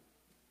him,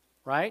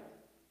 right?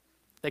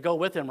 They go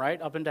with him, right,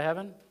 up into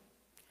heaven,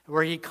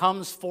 where he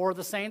comes for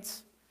the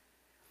saints.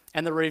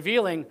 And the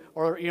revealing,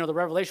 or the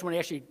revelation when he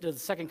actually does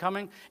the second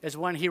coming, is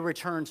when he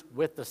returns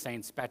with the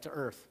saints back to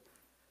earth.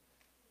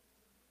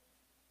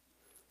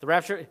 The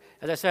rapture,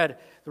 as I said,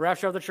 the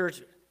rapture of the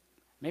church,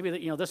 maybe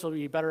this will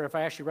be better if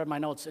I actually read my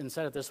notes and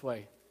said it this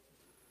way.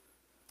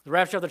 The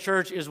rapture of the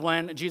church is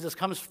when Jesus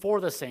comes for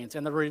the saints,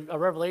 and the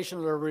revelation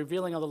or the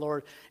revealing of the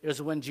Lord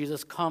is when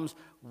Jesus comes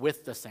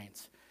with the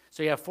saints.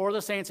 So you have for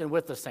the saints and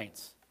with the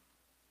saints.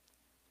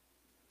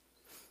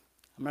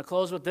 I'm going to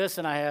close with this,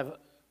 and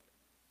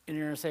you're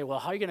going to say, well,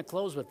 how are you going to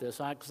close with this?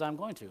 Because I'm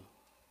going to.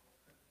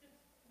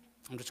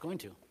 I'm just going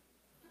to.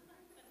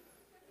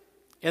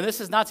 And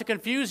this is not to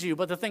confuse you,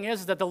 but the thing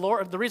is that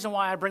the reason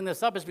why I bring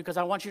this up is because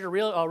I want you to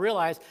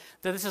realize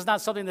that this is not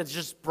something that's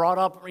just brought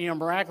up,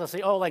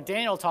 miraculously. Oh, like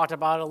Daniel talked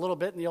about it a little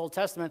bit in the Old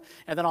Testament,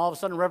 and then all of a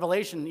sudden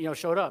Revelation,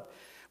 showed up.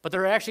 But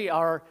there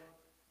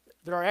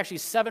are actually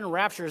 7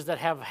 raptures that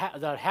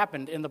that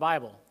happened in the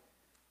Bible.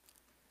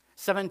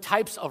 7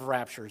 types of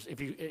raptures,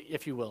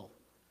 if you will.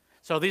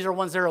 So these are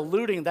ones that are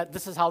alluding that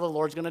this is how the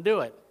Lord's going to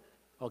do it.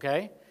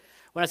 Okay.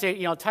 When I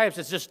say, types,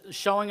 it's just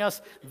showing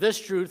us this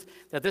truth,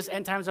 that this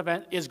end times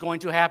event is going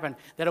to happen,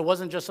 that it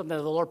wasn't just something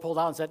that the Lord pulled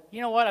out and said, you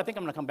know what, I think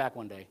I'm going to come back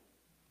one day.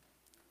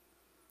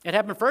 It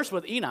happened first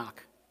with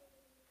Enoch.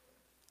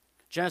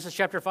 Genesis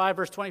chapter 5,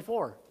 verse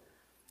 24.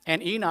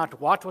 And Enoch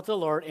walked with the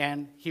Lord,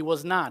 and he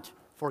was not,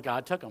 for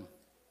God took him.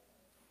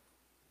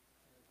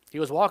 He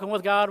was walking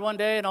with God one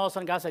day, and all of a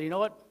sudden God said, you know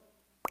what,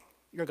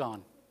 you're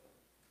gone.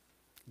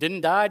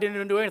 Didn't die, didn't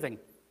even do anything,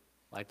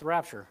 like the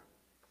rapture.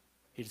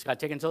 He just got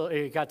taken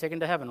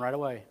to heaven right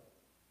away.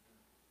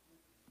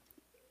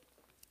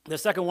 The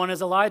second one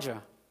is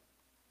Elijah.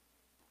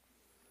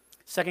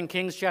 2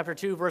 Kings chapter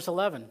 2, verse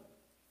 11.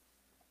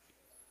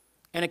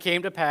 And it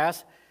came to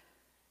pass,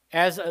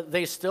 as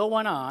they still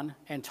went on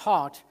and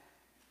talked,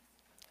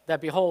 that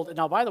behold,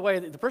 now by the way,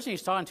 the person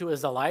he's talking to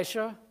is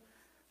Elisha,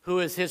 who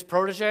is his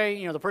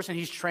protege, the person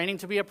he's training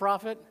to be a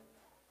prophet.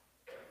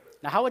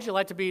 Now how would you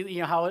like to be,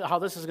 how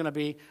this is going to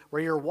be,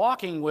 where you're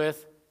walking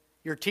with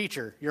your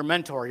teacher, your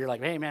mentor, you're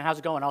like, hey man, how's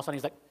it going? All of a sudden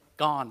he's like,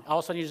 gone. All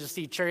of a sudden you just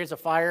see chariots of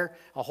fire,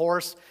 a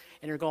horse,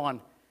 and you're going,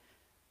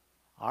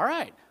 all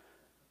right.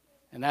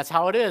 And that's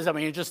how it is. I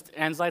mean, it just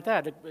ends like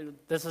that.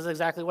 This is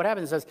exactly what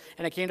happens. It says,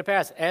 and it came to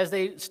pass, as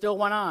they still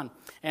went on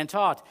and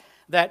talked,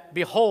 that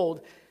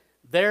behold,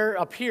 there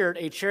appeared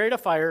a chariot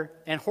of fire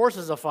and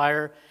horses of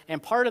fire,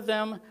 and parted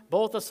them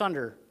both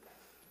asunder.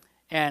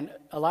 And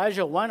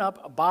Elijah went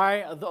up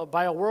by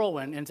a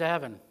whirlwind into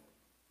heaven.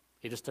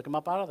 He just took him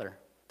up out of there.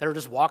 They were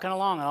just walking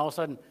along, and all of a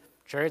sudden,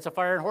 chariots of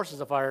fire and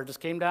horses of fire just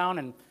came down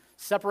and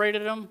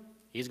separated him.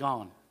 He's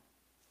gone.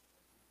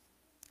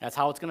 That's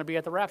how it's going to be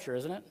at the rapture,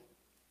 isn't it?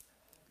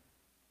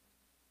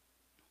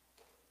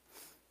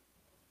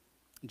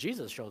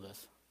 Jesus showed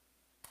this.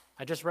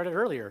 I just read it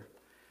earlier.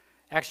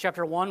 Acts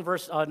chapter 1,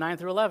 verse 9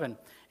 through 11.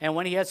 And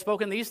when he had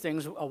spoken these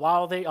things,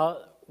 while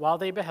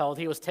they beheld,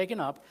 he was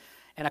taken up,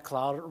 and a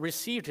cloud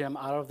received him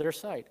out of their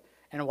sight.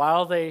 And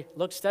while they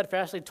looked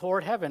steadfastly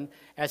toward heaven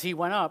as he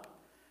went up,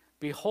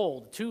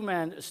 behold, 2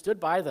 men stood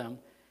by them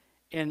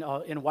in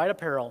white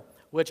apparel,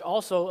 which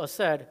also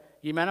said,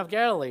 Ye men of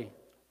Galilee,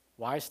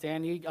 why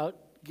stand ye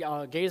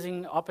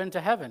gazing up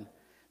into heaven?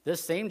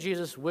 This same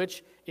Jesus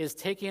which is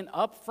taken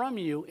up from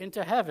you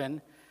into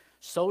heaven,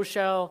 so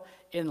shall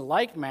in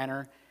like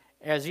manner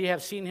as ye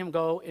have seen him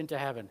go into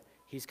heaven.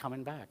 He's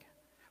coming back.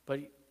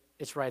 But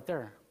it's right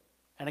there.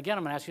 And again,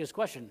 I'm going to ask you this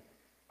question.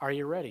 Are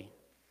you ready?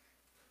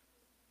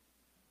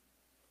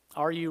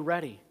 Are you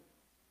ready?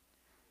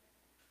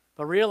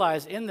 But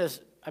realize in this,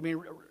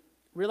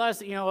 realize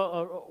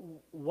that,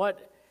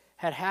 what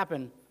had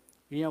happened,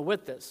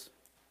 with this,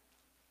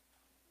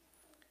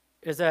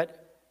 is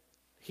that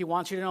he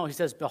wants you to know, he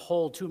says,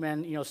 behold, 2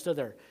 men, stood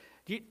there.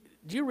 Do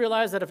you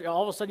realize that if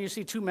all of a sudden you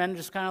see 2 men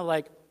just kind of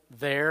like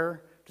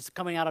there, just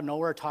coming out of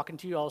nowhere, talking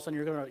to you, all of a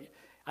sudden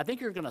I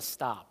think you're going to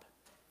stop,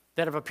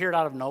 that have appeared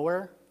out of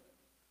nowhere?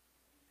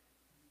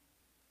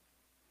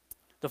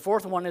 The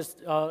fourth one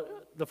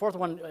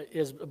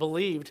is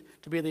believed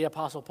to be the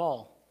Apostle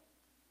Paul.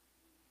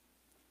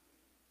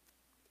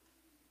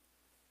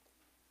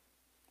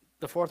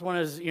 The fourth one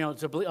is,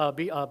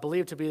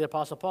 believed to be the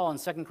Apostle Paul. In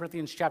 2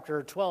 Corinthians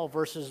chapter 12,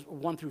 verses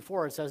 1 through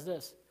 4, it says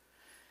this.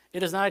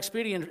 It is not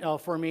expedient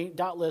for me,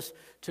 doubtless,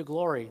 to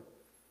glory.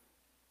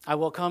 I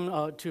will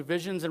come to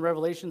visions and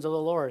revelations of the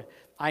Lord.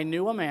 I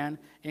knew a man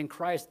in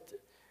Christ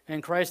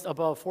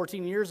above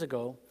 14 years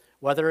ago,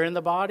 whether in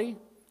the body,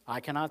 I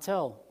cannot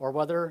tell, or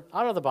whether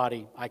out of the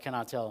body, I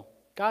cannot tell.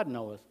 God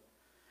knoweth.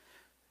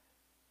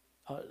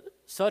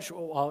 Such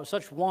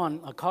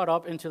one caught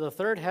up into the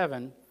third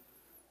heaven,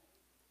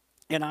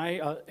 and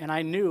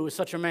I knew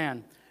such a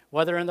man,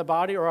 whether in the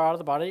body or out of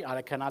the body,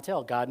 I cannot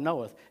tell. God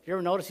knoweth. You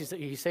ever notice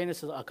he's saying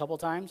this a couple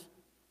times?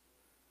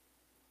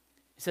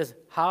 He says,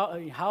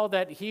 how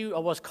that he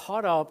was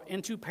caught up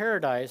into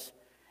paradise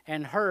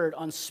and heard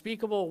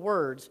unspeakable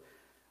words,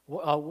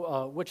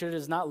 which it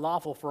is not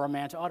lawful for a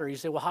man to utter. You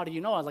say, well, how do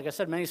you know? Like I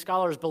said, many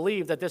scholars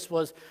believe that this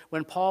was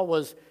when Paul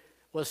was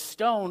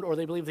stoned, or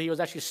they believe that he was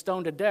actually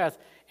stoned to death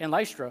in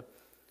Lystra.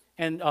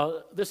 And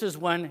this is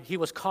when he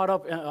was caught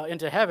up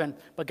into heaven,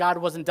 but God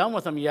wasn't done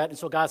with him yet, and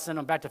so God sent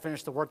him back to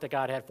finish the work that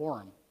God had for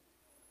him.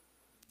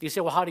 You say,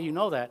 well, how do you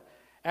know that?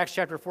 Acts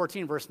chapter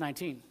 14, verse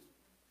 19.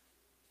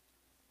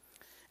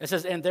 It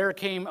says, and there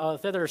came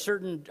thither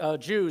certain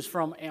Jews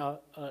from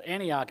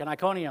Antioch and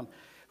Iconium,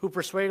 who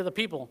persuaded the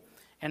people,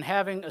 and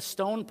having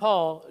stoned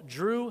Paul,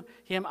 drew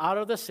him out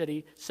of the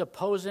city,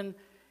 supposing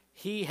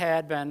he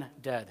had been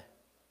dead.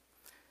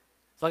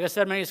 So like I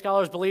said, many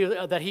scholars believe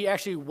that he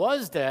actually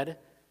was dead,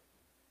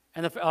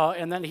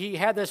 and then he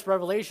had this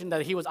revelation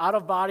that he was out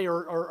of body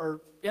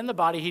or in the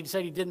body. He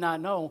said he did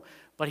not know,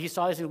 but he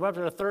saw this. He went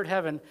up to the third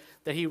heaven,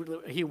 that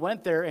he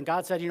went there, and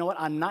God said, you know what,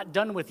 I'm not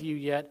done with you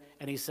yet,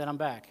 and he sent him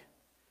back.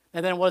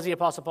 And then what does the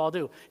Apostle Paul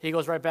do? He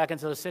goes right back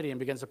into the city and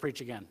begins to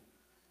preach again.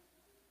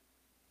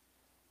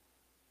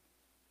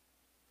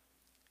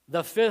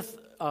 The fifth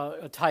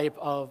type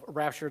of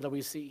rapture that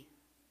we see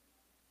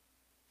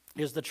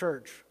is the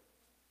church.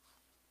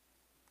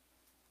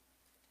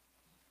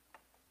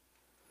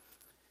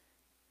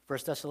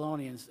 First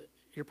Thessalonians,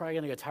 you're probably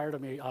going to get tired of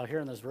me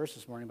hearing this verse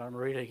this morning, but I'm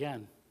going to read it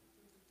again.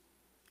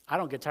 I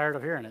don't get tired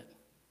of hearing it.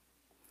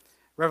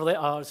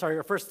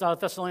 First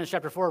Thessalonians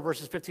chapter 4,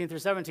 verses 15 through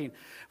 17.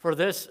 For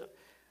this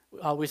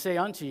we say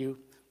unto you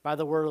by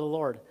the word of the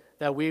Lord,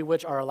 that we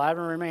which are alive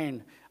and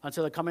remain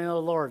until the coming of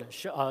the Lord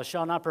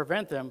shall not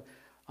prevent them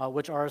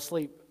which are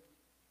asleep.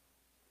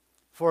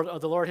 For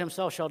the Lord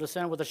himself shall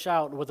descend with a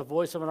shout, with the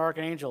voice of an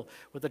archangel,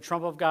 with the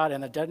trump of God,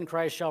 and the dead in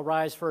Christ shall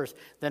rise first.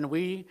 Then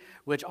we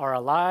which are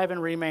alive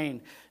and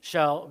remain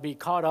shall be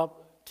caught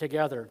up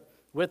together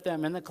with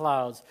them in the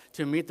clouds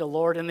to meet the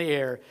Lord in the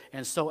air,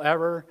 and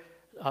so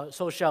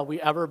shall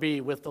we ever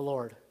be with the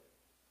Lord.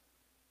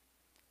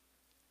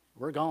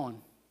 We're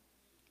going.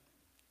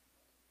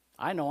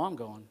 I know I'm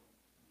going.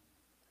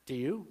 Do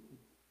you?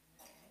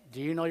 Do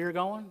you know you're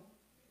going?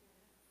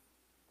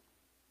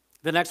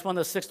 The next one,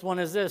 the sixth one,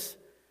 is this,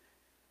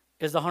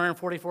 is the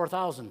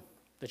 144,000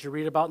 that you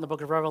read about in the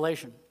book of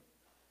Revelation.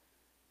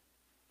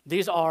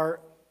 These are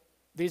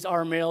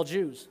male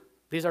Jews.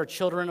 These are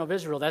children of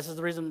Israel. That's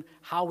the reason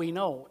how we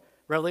know.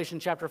 Revelation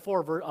chapter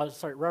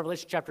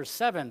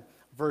 7,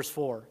 verse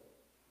 4.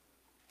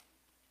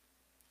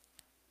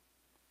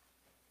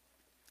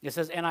 It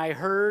says, and I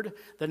heard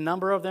the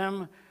number of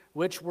them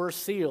which were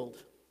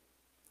sealed.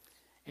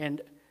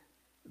 And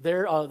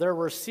there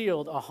were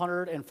sealed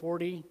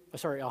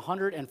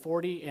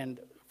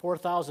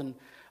 144,000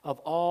 of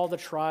all the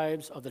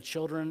tribes of the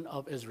children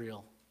of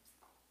Israel.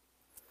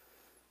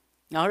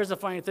 Now, here's the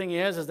funny thing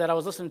is that I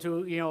was listening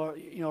to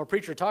a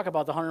preacher talk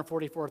about the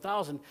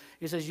 144,000.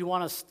 He says, you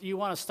want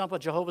to stump a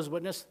Jehovah's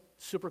Witness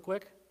super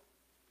quick?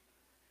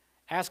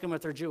 Ask them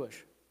if they're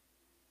Jewish.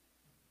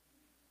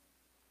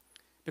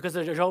 Because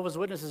the Jehovah's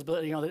Witnesses,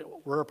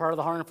 were a part of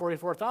the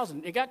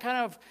 144,000. It got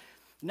kind of,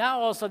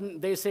 now all of a sudden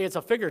they say it's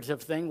a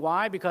figurative thing.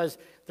 Why? Because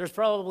there's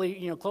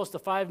probably close to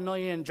 5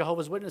 million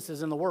Jehovah's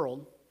Witnesses in the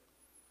world.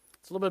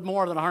 It's a little bit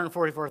more than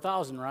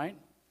 144,000, right?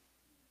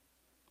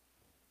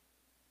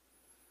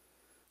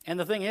 And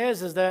the thing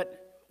is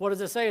that, what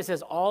does it say? It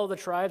says all the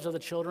tribes of the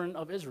children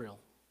of Israel.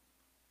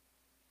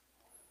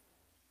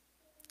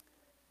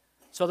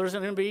 So there's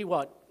going to be,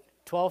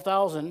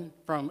 12,000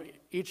 from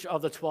each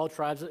of the 12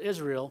 tribes of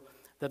Israel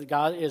that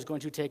God is going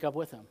to take up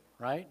with him,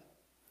 right?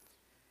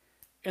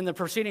 In the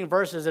preceding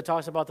verses, it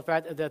talks about the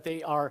fact that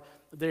they are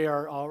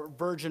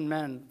virgin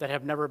men that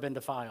have never been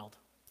defiled.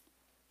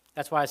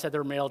 That's why I said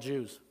they're male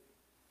Jews,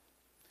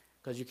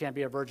 because you can't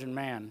be a virgin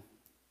man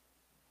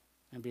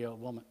and be a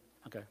woman.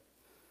 Okay.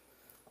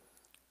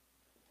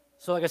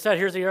 So like I said,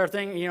 here's the other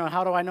thing,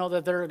 how do I know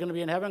that they're going to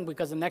be in heaven?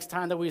 Because the next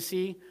time that we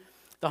see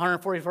the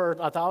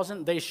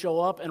 144,000, they show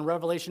up in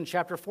Revelation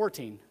chapter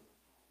 14.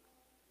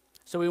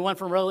 So we went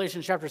from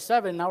Revelation chapter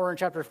 7, now we're in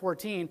chapter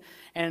 14,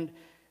 and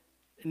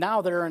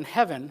now they're in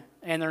heaven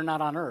and they're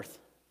not on earth.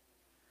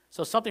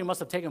 So something must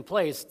have taken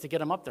place to get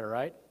them up there,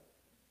 right?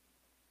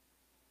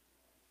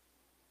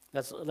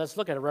 Let's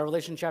look at it.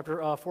 Revelation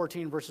chapter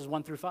 14, verses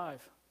 1 through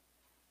 5.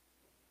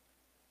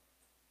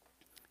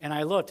 And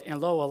I looked, and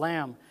lo, a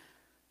lamb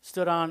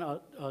stood on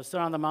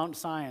the Mount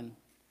Zion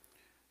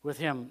with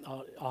him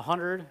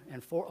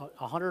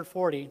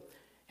 140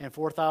 and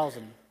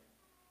 4,000,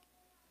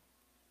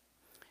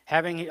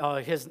 having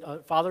his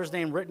Father's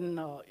name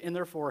written in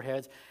their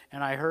foreheads.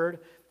 And I heard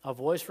a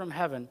voice from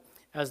heaven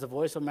as the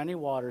voice of many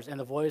waters and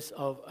the voice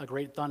of a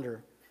great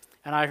thunder.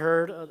 And I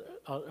heard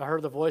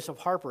the voice of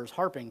harpers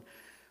harping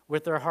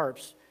with their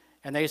harps,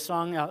 and they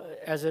sung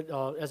as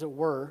it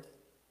were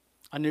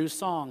a new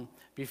song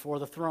before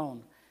the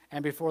throne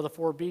and before the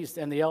four beasts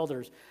and the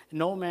elders.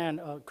 No man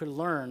could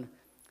learn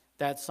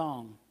that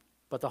song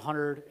but the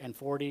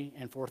 140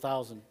 and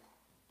 4,000,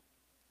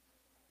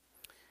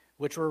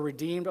 which were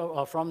redeemed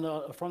from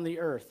the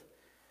earth.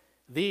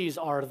 These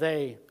are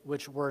they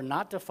which were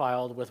not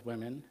defiled with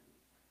women,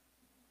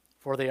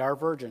 for they are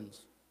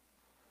virgins.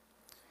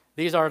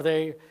 These are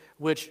they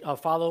which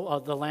follow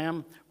the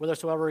Lamb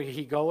whithersoever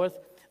he goeth.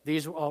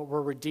 These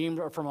were redeemed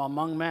from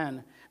among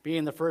men,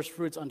 being the first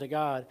fruits unto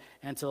God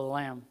and to the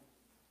Lamb.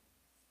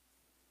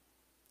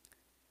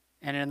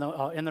 And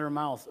in their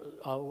mouth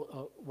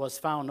was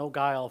found no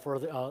guile,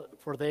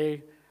 for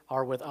they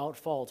are without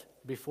fault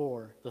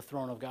before the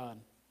throne of God.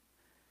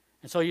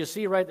 And so you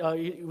see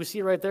we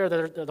see right there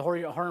that the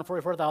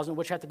 144,000,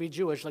 which have to be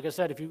Jewish. Like I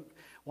said, if you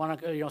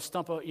want to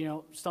stump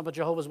a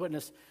Jehovah's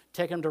Witness,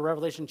 take them to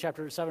Revelation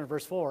chapter 7,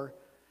 verse 4,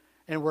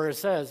 and where it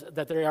says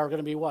that they are going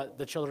to be what?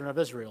 The children of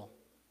Israel.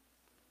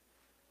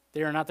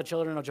 They are not the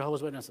children of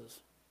Jehovah's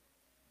Witnesses.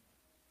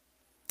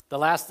 The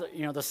last,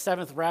 the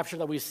seventh rapture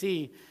that we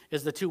see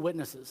is the two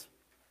witnesses.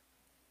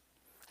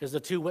 Is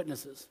the two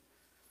witnesses.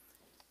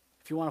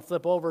 If you want to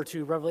flip over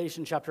to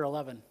Revelation chapter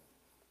 11.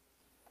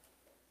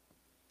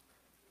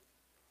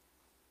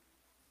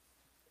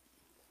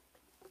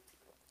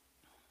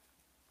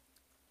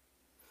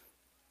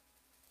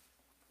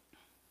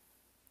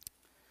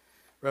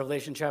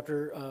 Revelation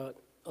chapter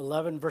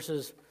 11,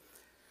 verses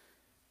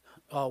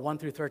 1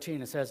 through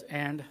 13, it says,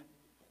 "And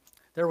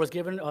there was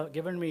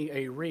given me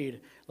a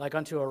reed like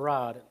unto a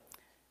rod,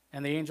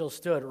 and the angel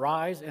stood,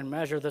 Rise and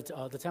measure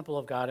the temple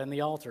of God and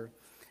the altar,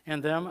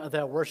 and them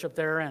that worship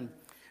therein.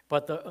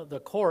 But the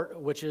court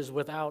which is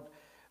without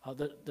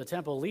the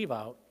temple leave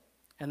out,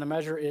 and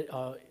measure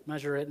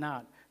it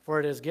not, for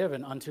it is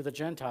given unto the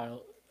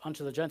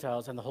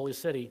Gentiles, and the holy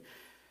city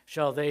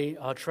shall they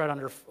tread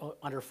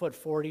underfoot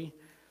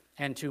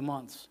 42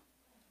 months.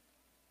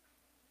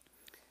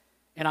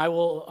 And I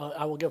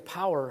will give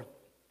power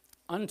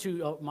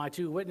unto my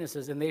two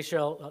witnesses, and they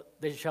shall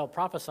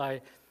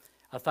prophesy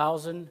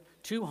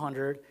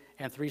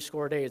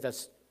 1,260 days.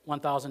 That's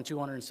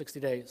 1,260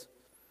 days,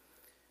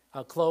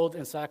 clothed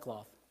in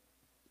sackcloth.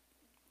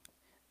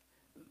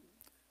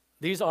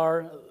 These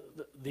are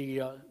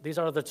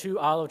the two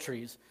olive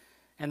trees,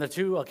 and the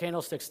two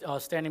candlesticks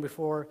standing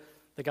before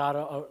the God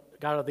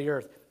of the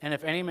earth. And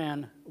if any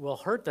man will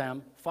hurt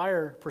them,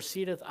 fire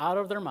proceedeth out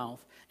of their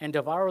mouth, and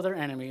devour their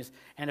enemies.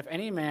 And if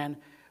any man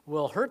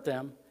will hurt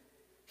them,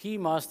 he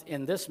must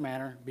in this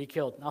manner be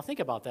killed." Now think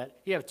about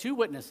that. You have two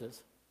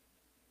witnesses.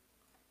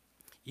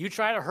 You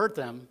try to hurt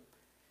them,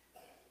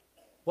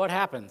 what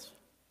happens?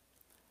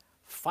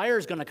 Fire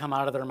is going to come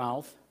out of their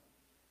mouth,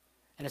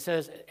 and it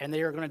says, and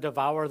they are going to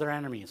devour their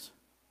enemies.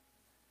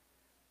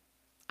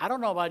 I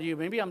don't know about you,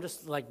 maybe I'm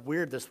just like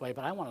weird this way,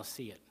 but I want to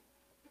see it.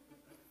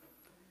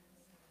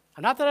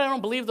 Not that I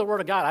don't believe the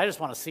word of God, I just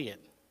want to see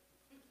it.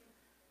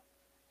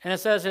 And it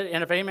says,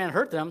 and if any man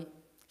hurt them,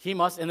 he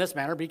must in this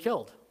manner be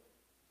killed.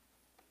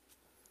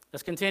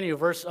 Let's continue.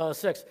 Verse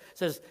 6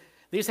 says,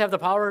 "These have the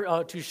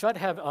power to shut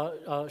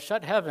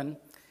heaven,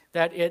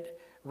 that it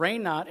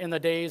rain not in the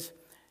days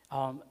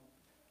of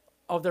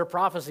their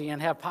prophecy,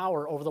 and have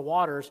power over the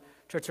waters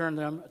to turn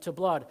them to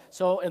blood."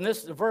 So in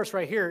this verse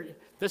right here,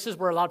 this is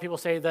where a lot of people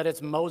say that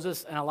it's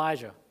Moses and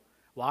Elijah.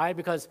 Why?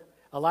 Because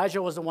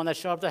Elijah was the one that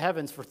shut up the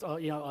heavens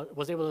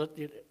was able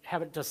to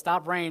have it to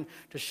stop rain,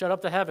 to shut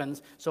up the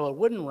heavens so it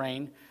wouldn't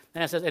rain.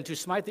 And it says, and to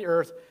smite the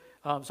earth,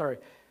 have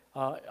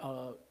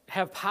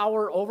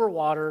power over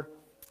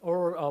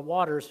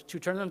waters to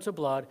turn them to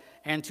blood,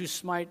 and to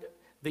smite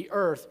the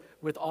earth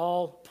with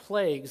all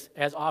plagues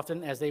as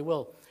often as they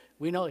will.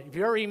 We know, if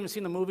you've ever even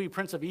seen the movie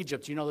Prince of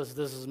Egypt, you know this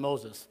is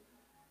Moses,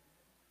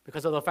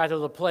 because of the fact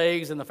of the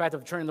plagues and the fact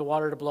of turning the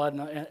water to blood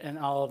and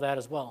all of that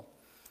as well.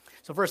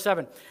 So verse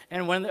 7,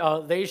 "And when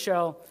they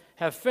shall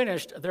have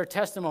finished their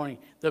testimony,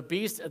 the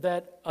beast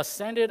that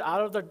ascended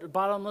out of the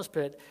bottomless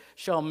pit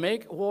shall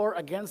make war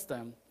against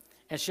them,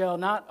 and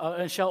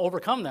shall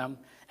overcome them,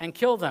 and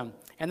kill them.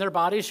 And their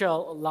bodies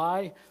shall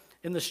lie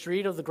in the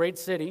street of the great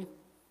city,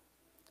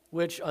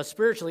 which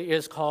spiritually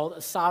is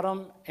called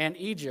Sodom and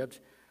Egypt,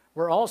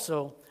 where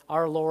also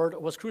our Lord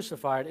was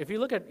crucified." If you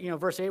look at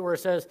verse 8 where it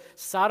says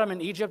Sodom and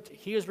Egypt,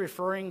 he is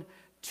referring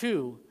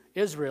to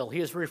Israel.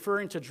 He is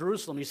referring to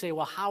Jerusalem. You say,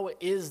 well, how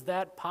is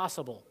that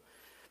possible?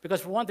 Because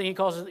for one thing, he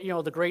calls it,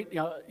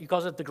 he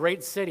calls it the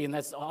great city, and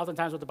that's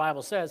oftentimes what the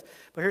Bible says.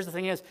 But here's the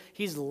thing is,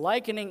 he's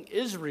likening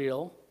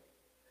Israel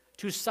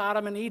to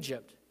Sodom and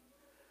Egypt.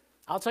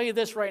 I'll tell you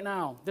this right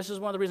now. This is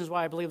one of the reasons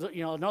why I believe,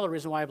 another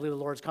reason why I believe the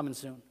Lord's coming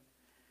soon.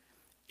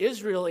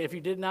 Israel, if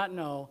you did not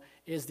know,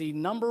 is the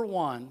number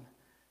one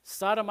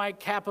sodomite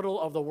capital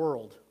of the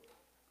world.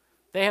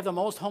 They have the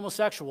most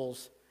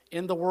homosexuals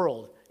in the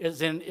world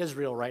is in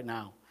Israel right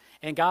now.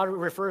 And God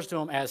refers to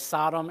them as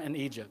Sodom and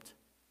Egypt.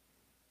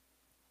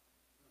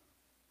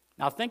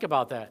 Now think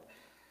about that.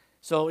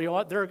 So you know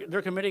what?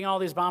 They're committing all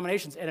these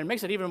abominations, and it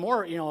makes it even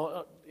more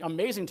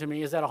amazing to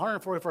me is that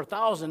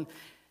 144,000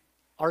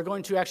 are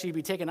going to actually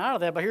be taken out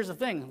of that. But here's the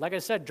thing: like I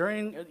said,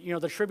 during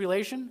the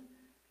tribulation,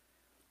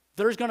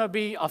 there's going to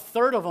be a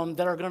third of them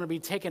that are going to be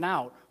taken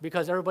out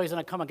because everybody's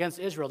going to come against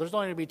Israel. There's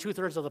only going to be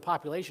 2/3 of the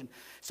population,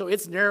 so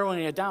it's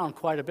narrowing it down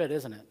quite a bit,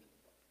 isn't it?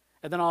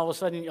 And then all of a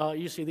sudden,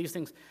 you see these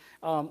things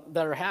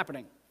that are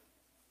happening.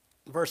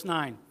 Verse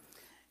 9,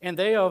 "And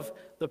they of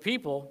the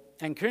people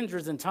and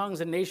kindreds and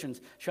tongues and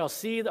nations shall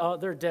see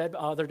their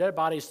dead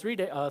bodies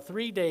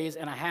 3 days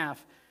and a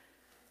half,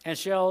 and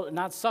shall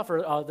not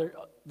suffer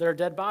their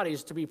dead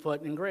bodies to be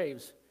put in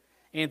graves.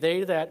 And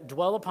they that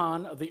dwell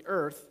upon the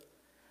earth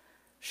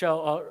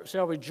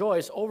shall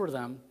rejoice over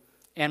them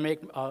and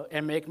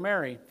make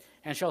merry,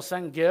 and shall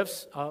send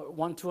gifts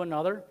one to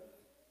another,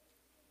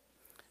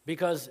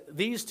 because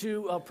these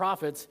two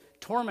prophets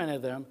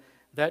tormented them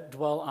that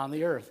dwell on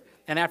the earth.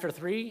 And after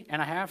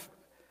 3.5,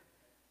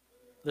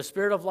 the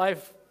Spirit of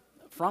life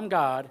from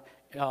God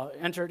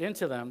entered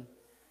into them,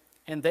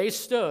 and they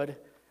stood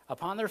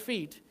upon their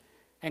feet,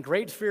 and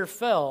great fear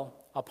fell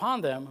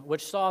upon them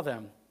which saw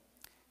them.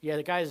 Yeah,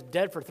 the guy's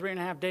dead for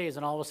 3.5 days,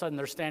 and all of a sudden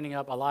they're standing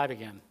up alive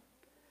again.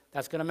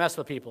 That's going to mess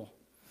with people.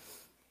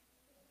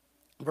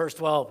 Verse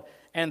 12,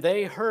 and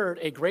they heard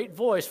a great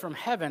voice from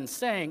heaven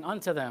saying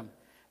unto them,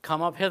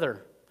 come up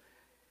hither.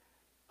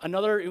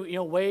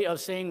 Another way of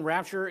saying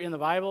rapture in the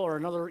Bible, or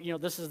another,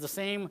 this is the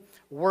same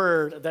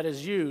word that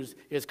is used,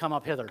 is come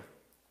up hither. It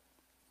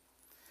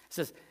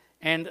says,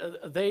 and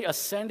they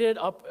ascended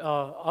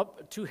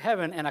up to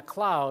heaven in a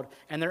cloud,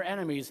 and their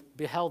enemies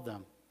beheld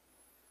them.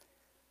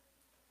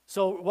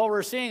 So what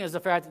we're seeing is the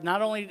fact that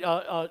not only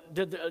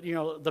did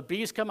the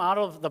beast come out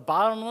of the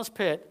bottomless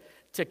pit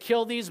to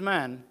kill these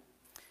men,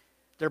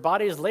 their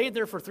bodies laid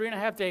there for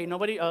 3.5 days.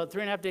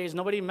 3.5 days.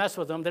 Nobody messed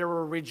with them. They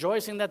were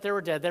rejoicing that they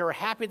were dead. They were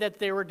happy that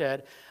they were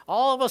dead.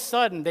 All of a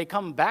sudden, they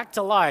come back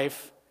to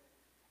life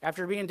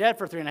after being dead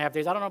for 3.5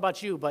 days. I don't know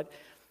about you, but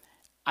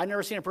I've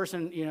never seen a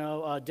person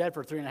dead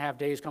for 3.5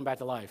 days come back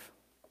to life.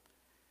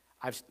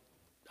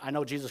 I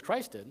know Jesus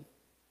Christ did.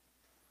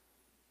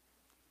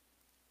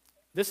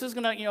 This is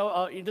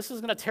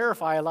gonna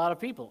terrify a lot of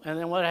people. And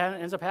then what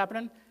ends up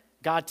happening?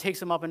 God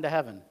takes them up into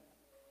heaven.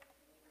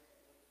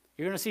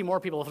 You're going to see more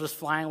people just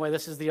flying away.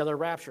 This is the other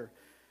rapture.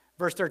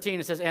 Verse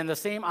 13, it says, and the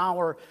same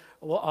hour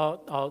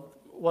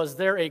was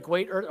there a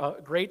great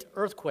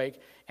earthquake,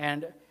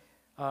 and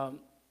the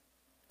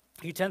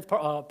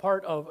 10th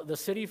part of the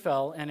city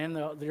fell, and in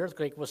the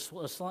earthquake was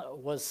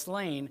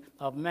slain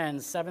of men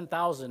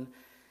 7,000,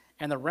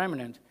 and the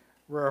remnant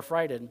were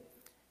affrighted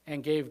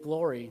and gave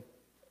glory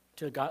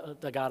to God,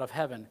 the God of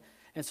heaven.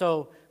 And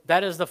so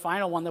that is the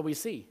final one that we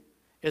see,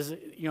 is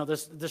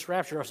this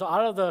rapture. So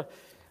out of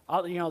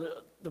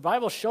the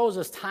Bible shows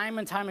us time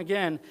and time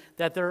again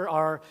that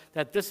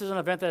this is an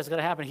event that is going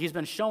to happen. He's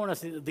been showing us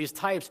these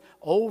types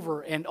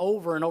over and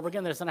over and over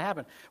again that it's going to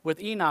happen.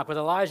 With Enoch, with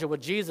Elijah, with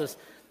Jesus,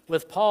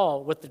 with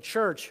Paul, with the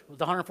church, with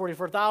the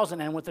 144,000,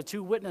 and with the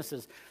 2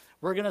 witnesses.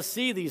 We're going to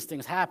see these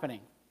things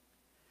happening.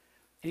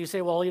 And you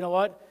say, well, you know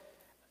what?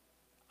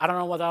 I don't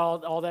know what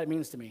all that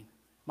means to me.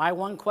 My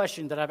one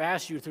question that I've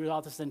asked you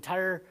throughout this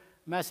entire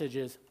message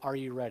is, are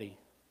you ready?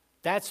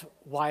 That's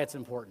why it's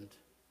important.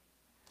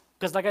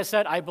 Because like I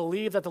said, I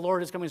believe that the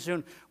Lord is coming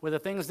soon with the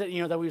things that,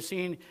 that we've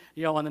seen,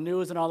 on the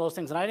news and all those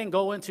things. And I didn't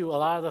go into a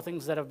lot of the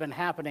things that have been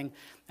happening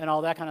and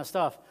all that kind of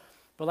stuff.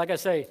 But like I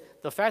say,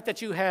 the fact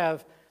that you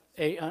have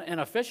an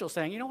official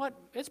saying, you know what,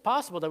 it's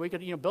possible that we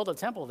could, build a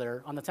temple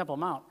there on the Temple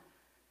Mount.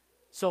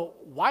 So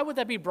why would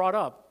that be brought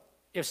up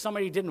if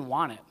somebody didn't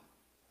want it?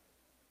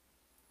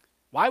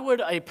 Why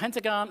would a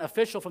Pentagon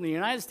official from the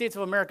United States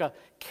of America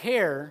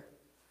care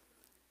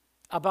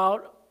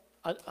about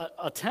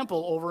a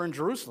temple over in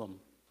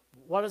Jerusalem?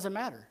 What does it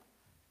matter?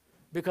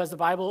 Because the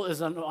Bible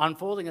is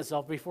unfolding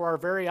itself before our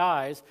very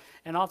eyes,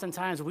 and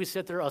oftentimes we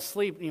sit there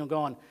asleep,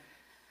 going,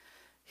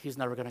 he's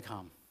never going to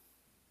come.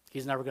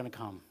 He's never going to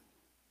come.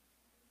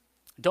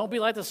 Don't be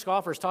like the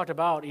scoffers talked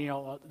about,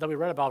 that we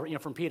read about,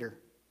 from Peter.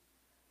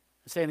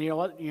 Saying,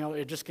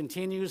 it just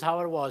continues how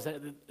it was,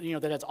 that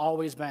it's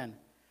always been.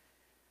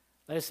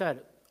 Like I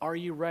said, are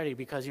you ready?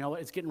 Because,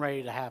 it's getting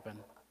ready to happen.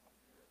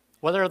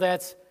 Whether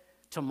that's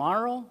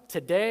tomorrow,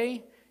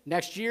 today,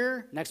 next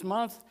year, next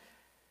month,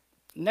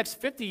 next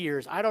 50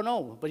 years, I don't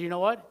know. But you know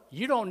what?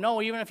 You don't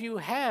know even if you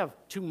have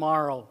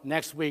tomorrow,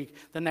 next week,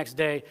 the next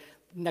day,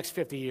 next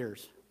 50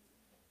 years.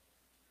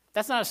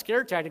 That's not a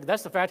scare tactic.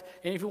 That's the fact.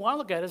 And if you want to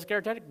look at it as a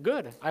scare tactic,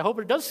 good. I hope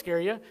it does scare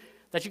you,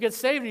 that you get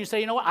saved and you say,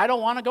 you know what? I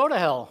don't want to go to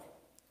hell.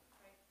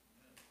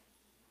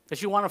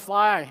 That you want to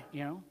fly,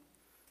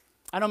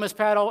 I know Miss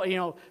Pat,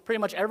 pretty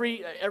much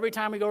every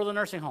time we go to the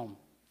nursing home,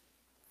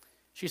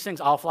 she sings,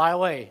 I'll fly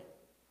away.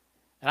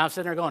 And I'm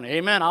sitting there going,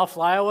 amen, I'll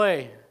fly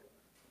away.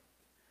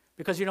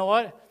 Because you know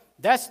what?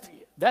 That's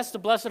the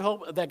blessed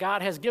hope that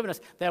God has given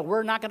us, that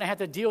we're not going to have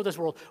to deal with this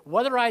world.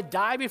 Whether I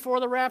die before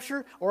the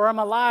rapture or I'm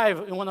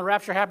alive when the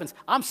rapture happens,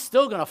 I'm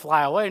still going to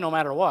fly away no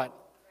matter what.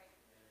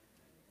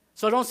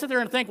 So don't sit there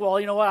and think, well,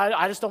 you know what,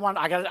 I just don't want,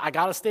 I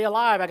got to stay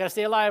alive,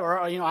 or,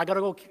 I got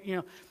to go,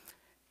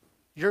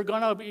 You're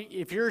going to be,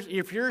 if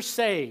you're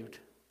saved,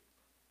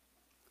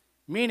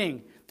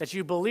 meaning that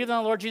you believe in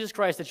the Lord Jesus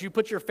Christ, that you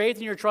put your faith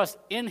and your trust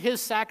in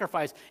his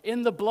sacrifice,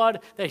 in the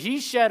blood that he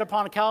shed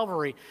upon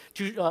Calvary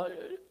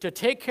to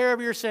take care of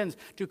your sins,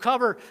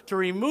 to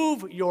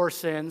remove your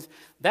sins,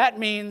 that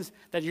means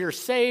that you're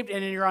saved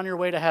and you're on your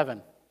way to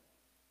heaven.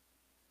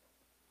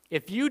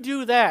 If you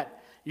do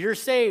that, you're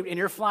saved and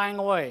you're flying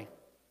away.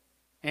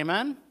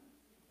 Amen?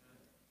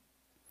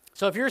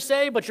 So if you're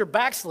saved but you're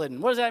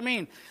backslidden, what does that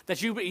mean?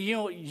 That you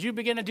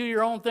begin to do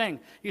your own thing.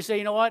 You say,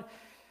 you know what?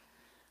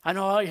 I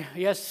know,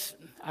 yes,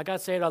 I got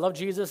saved. I love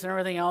Jesus and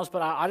everything else,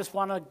 but I just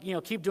want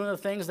to, keep doing the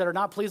things that are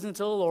not pleasing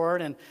to the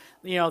Lord, and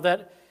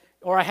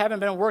or I haven't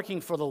been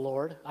working for the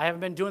Lord. I haven't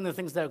been doing the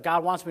things that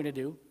God wants me to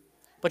do.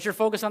 But you're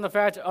focused on the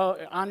fact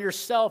on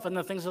yourself and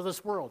the things of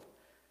this world.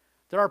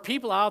 There are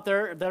people out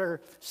there that are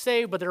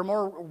saved, but they're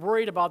more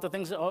worried about the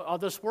things of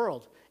this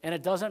world. And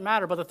it doesn't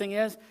matter. But the thing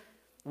is,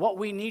 what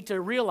we need to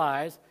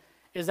realize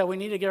is that we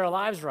need to get our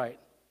lives right.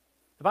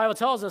 The Bible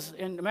tells us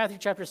in Matthew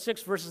chapter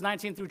 6, verses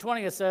 19 through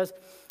 20, it says,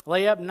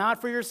 lay up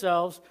not for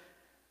yourselves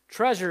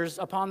treasures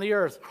upon the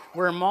earth,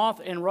 where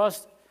moth and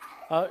rust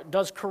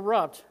does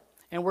corrupt,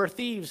 and where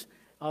thieves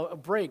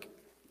break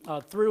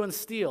through and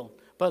steal.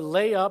 But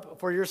lay up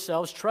for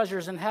yourselves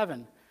treasures in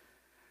heaven,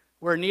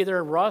 where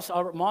neither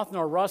moth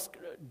nor rust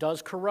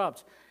does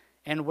corrupt,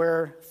 and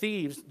where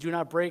thieves do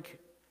not break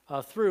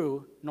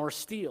through nor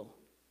steal.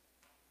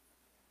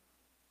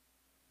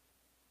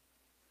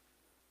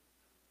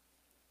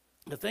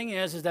 The thing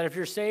is that if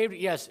you're saved,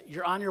 yes,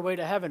 you're on your way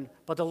to heaven,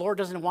 but the Lord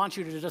doesn't want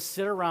you to just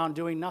sit around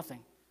doing nothing.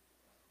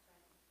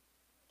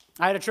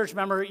 I had a church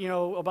member,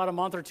 about a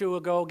month or two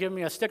ago, give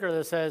me a sticker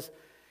that says,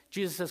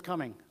 Jesus is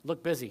coming,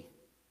 look busy.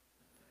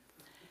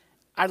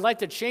 I'd like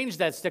to change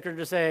that sticker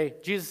to say,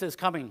 Jesus is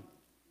coming,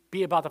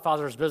 be about the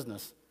Father's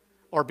business,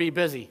 or be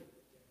busy.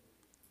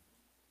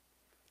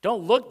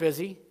 Don't look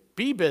busy,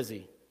 be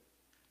busy.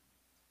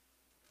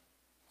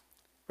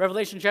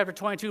 Revelation chapter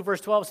 22,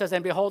 verse 12 says,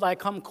 and behold, I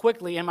come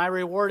quickly, and my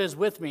reward is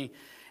with me,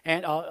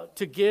 and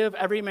to give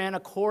every man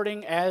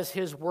according as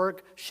his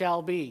work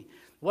shall be.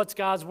 What's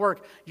God's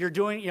work? You're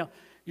doing,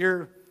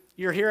 you're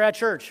here at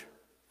church.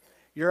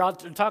 You're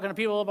out talking to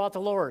people about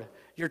the Lord.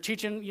 You're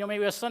teaching,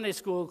 maybe a Sunday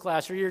school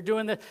class, or you're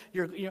doing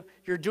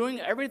you're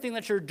doing everything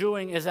that you're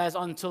doing is as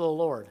unto the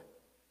Lord.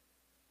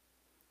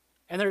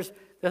 And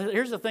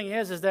here's the thing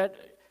is that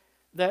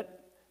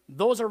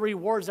those are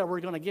rewards that we're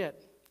going to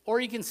get. Or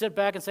you can sit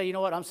back and say, you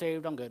know what, I'm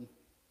saved, I'm good.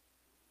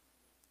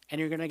 And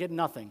you're going to get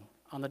nothing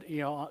on the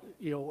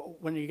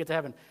when you get to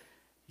heaven.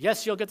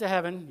 Yes, you'll get to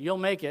heaven, you'll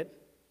make it.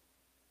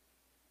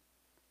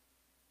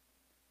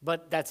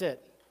 But that's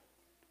it.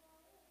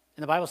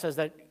 And the Bible says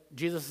that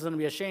Jesus is going to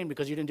be ashamed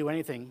because you didn't do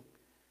anything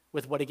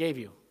with what he gave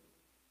you.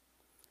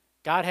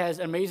 God has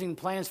amazing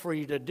plans for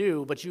you to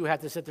do, but you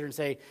have to sit there and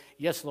say,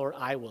 yes, Lord,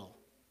 I will.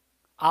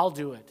 I'll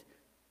do it.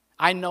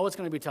 I know it's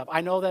going to be tough.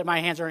 I know that my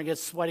hands are going to get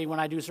sweaty when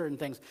I do certain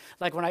things.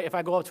 Like if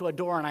I go up to a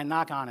door and I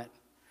knock on it.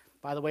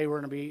 By the way, we're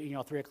going to be,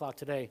 3 o'clock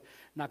today,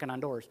 knocking on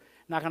doors.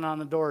 Knocking on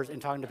the doors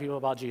and talking to people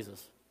about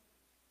Jesus.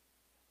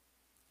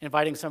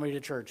 Inviting somebody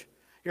to church.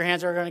 Your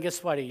hands are going to get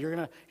sweaty.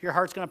 Your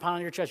heart's going to pound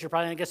on your chest. You're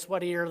probably going to get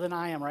sweatier than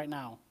I am right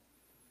now.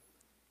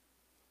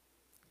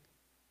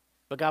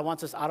 But God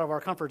wants us out of our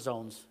comfort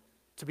zones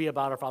to be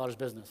about our Father's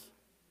business.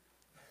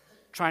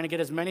 Trying to get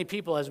as many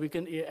people as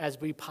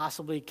we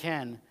possibly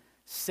can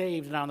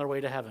saved and on their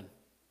way to heaven.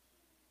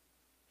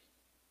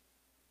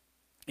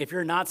 If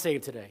you're not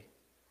saved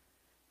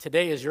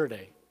today is your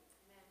day.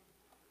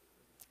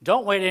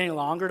 Don't wait any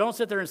longer. Don't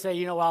sit there and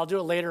say, I'll do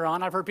it later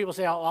on. I've heard people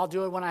say, I'll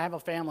do it when I have a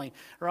family,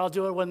 or I'll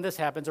do it when this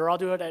happens, or I'll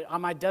do it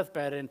on my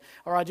deathbed,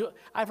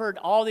 I've heard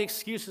all the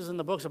excuses in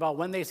the books about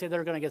when they say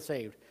they're going to get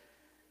saved.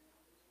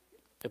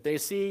 If they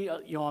see,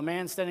 a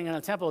man standing in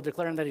a temple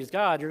declaring that he's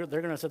God, they're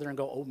going to sit there and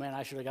go, oh man,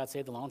 I should have got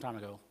saved a long time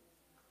ago.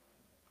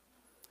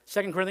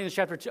 2 Corinthians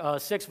chapter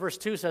 6, verse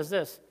 2 says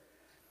this,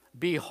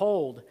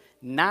 behold,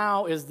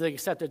 now is the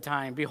accepted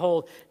time.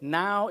 Behold,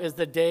 now is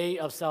the day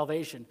of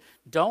salvation.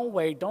 Don't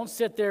wait. Don't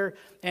sit there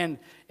and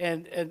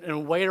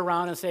wait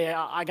around and say,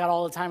 I got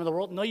all the time in the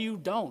world. No, you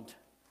don't.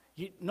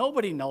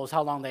 Nobody knows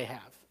how long they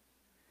have.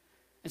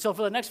 And so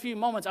for the next few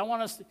moments, I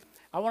want us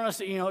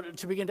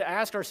to begin to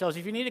ask ourselves,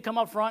 if you need to come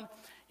up front,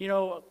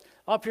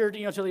 up here,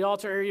 to the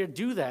altar area,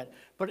 do that.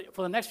 But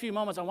for the next few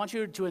moments, I want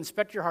you to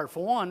inspect your heart.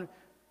 For one,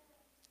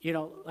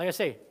 like I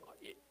say,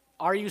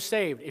 are you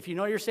saved? If you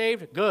know you're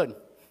saved, good.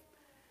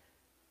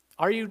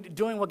 Are you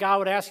doing what God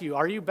would ask you?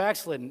 Are you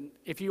backslidden?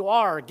 If you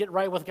are, get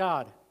right with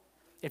God.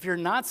 If you're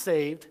not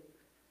saved,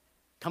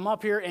 come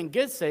up here and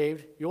get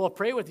saved. You will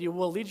pray with you.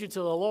 We'll lead you to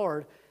the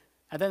Lord.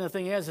 And then the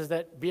thing is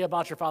that be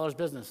about your Father's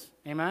business.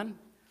 Amen?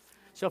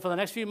 So for the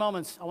next few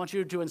moments, I want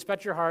you to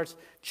inspect your hearts,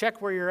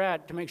 check where you're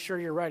at to make sure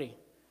you're ready.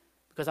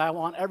 Because I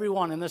want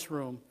everyone in this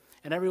room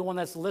and everyone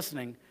that's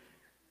listening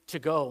to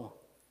go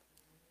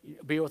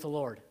be with the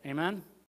Lord. Amen?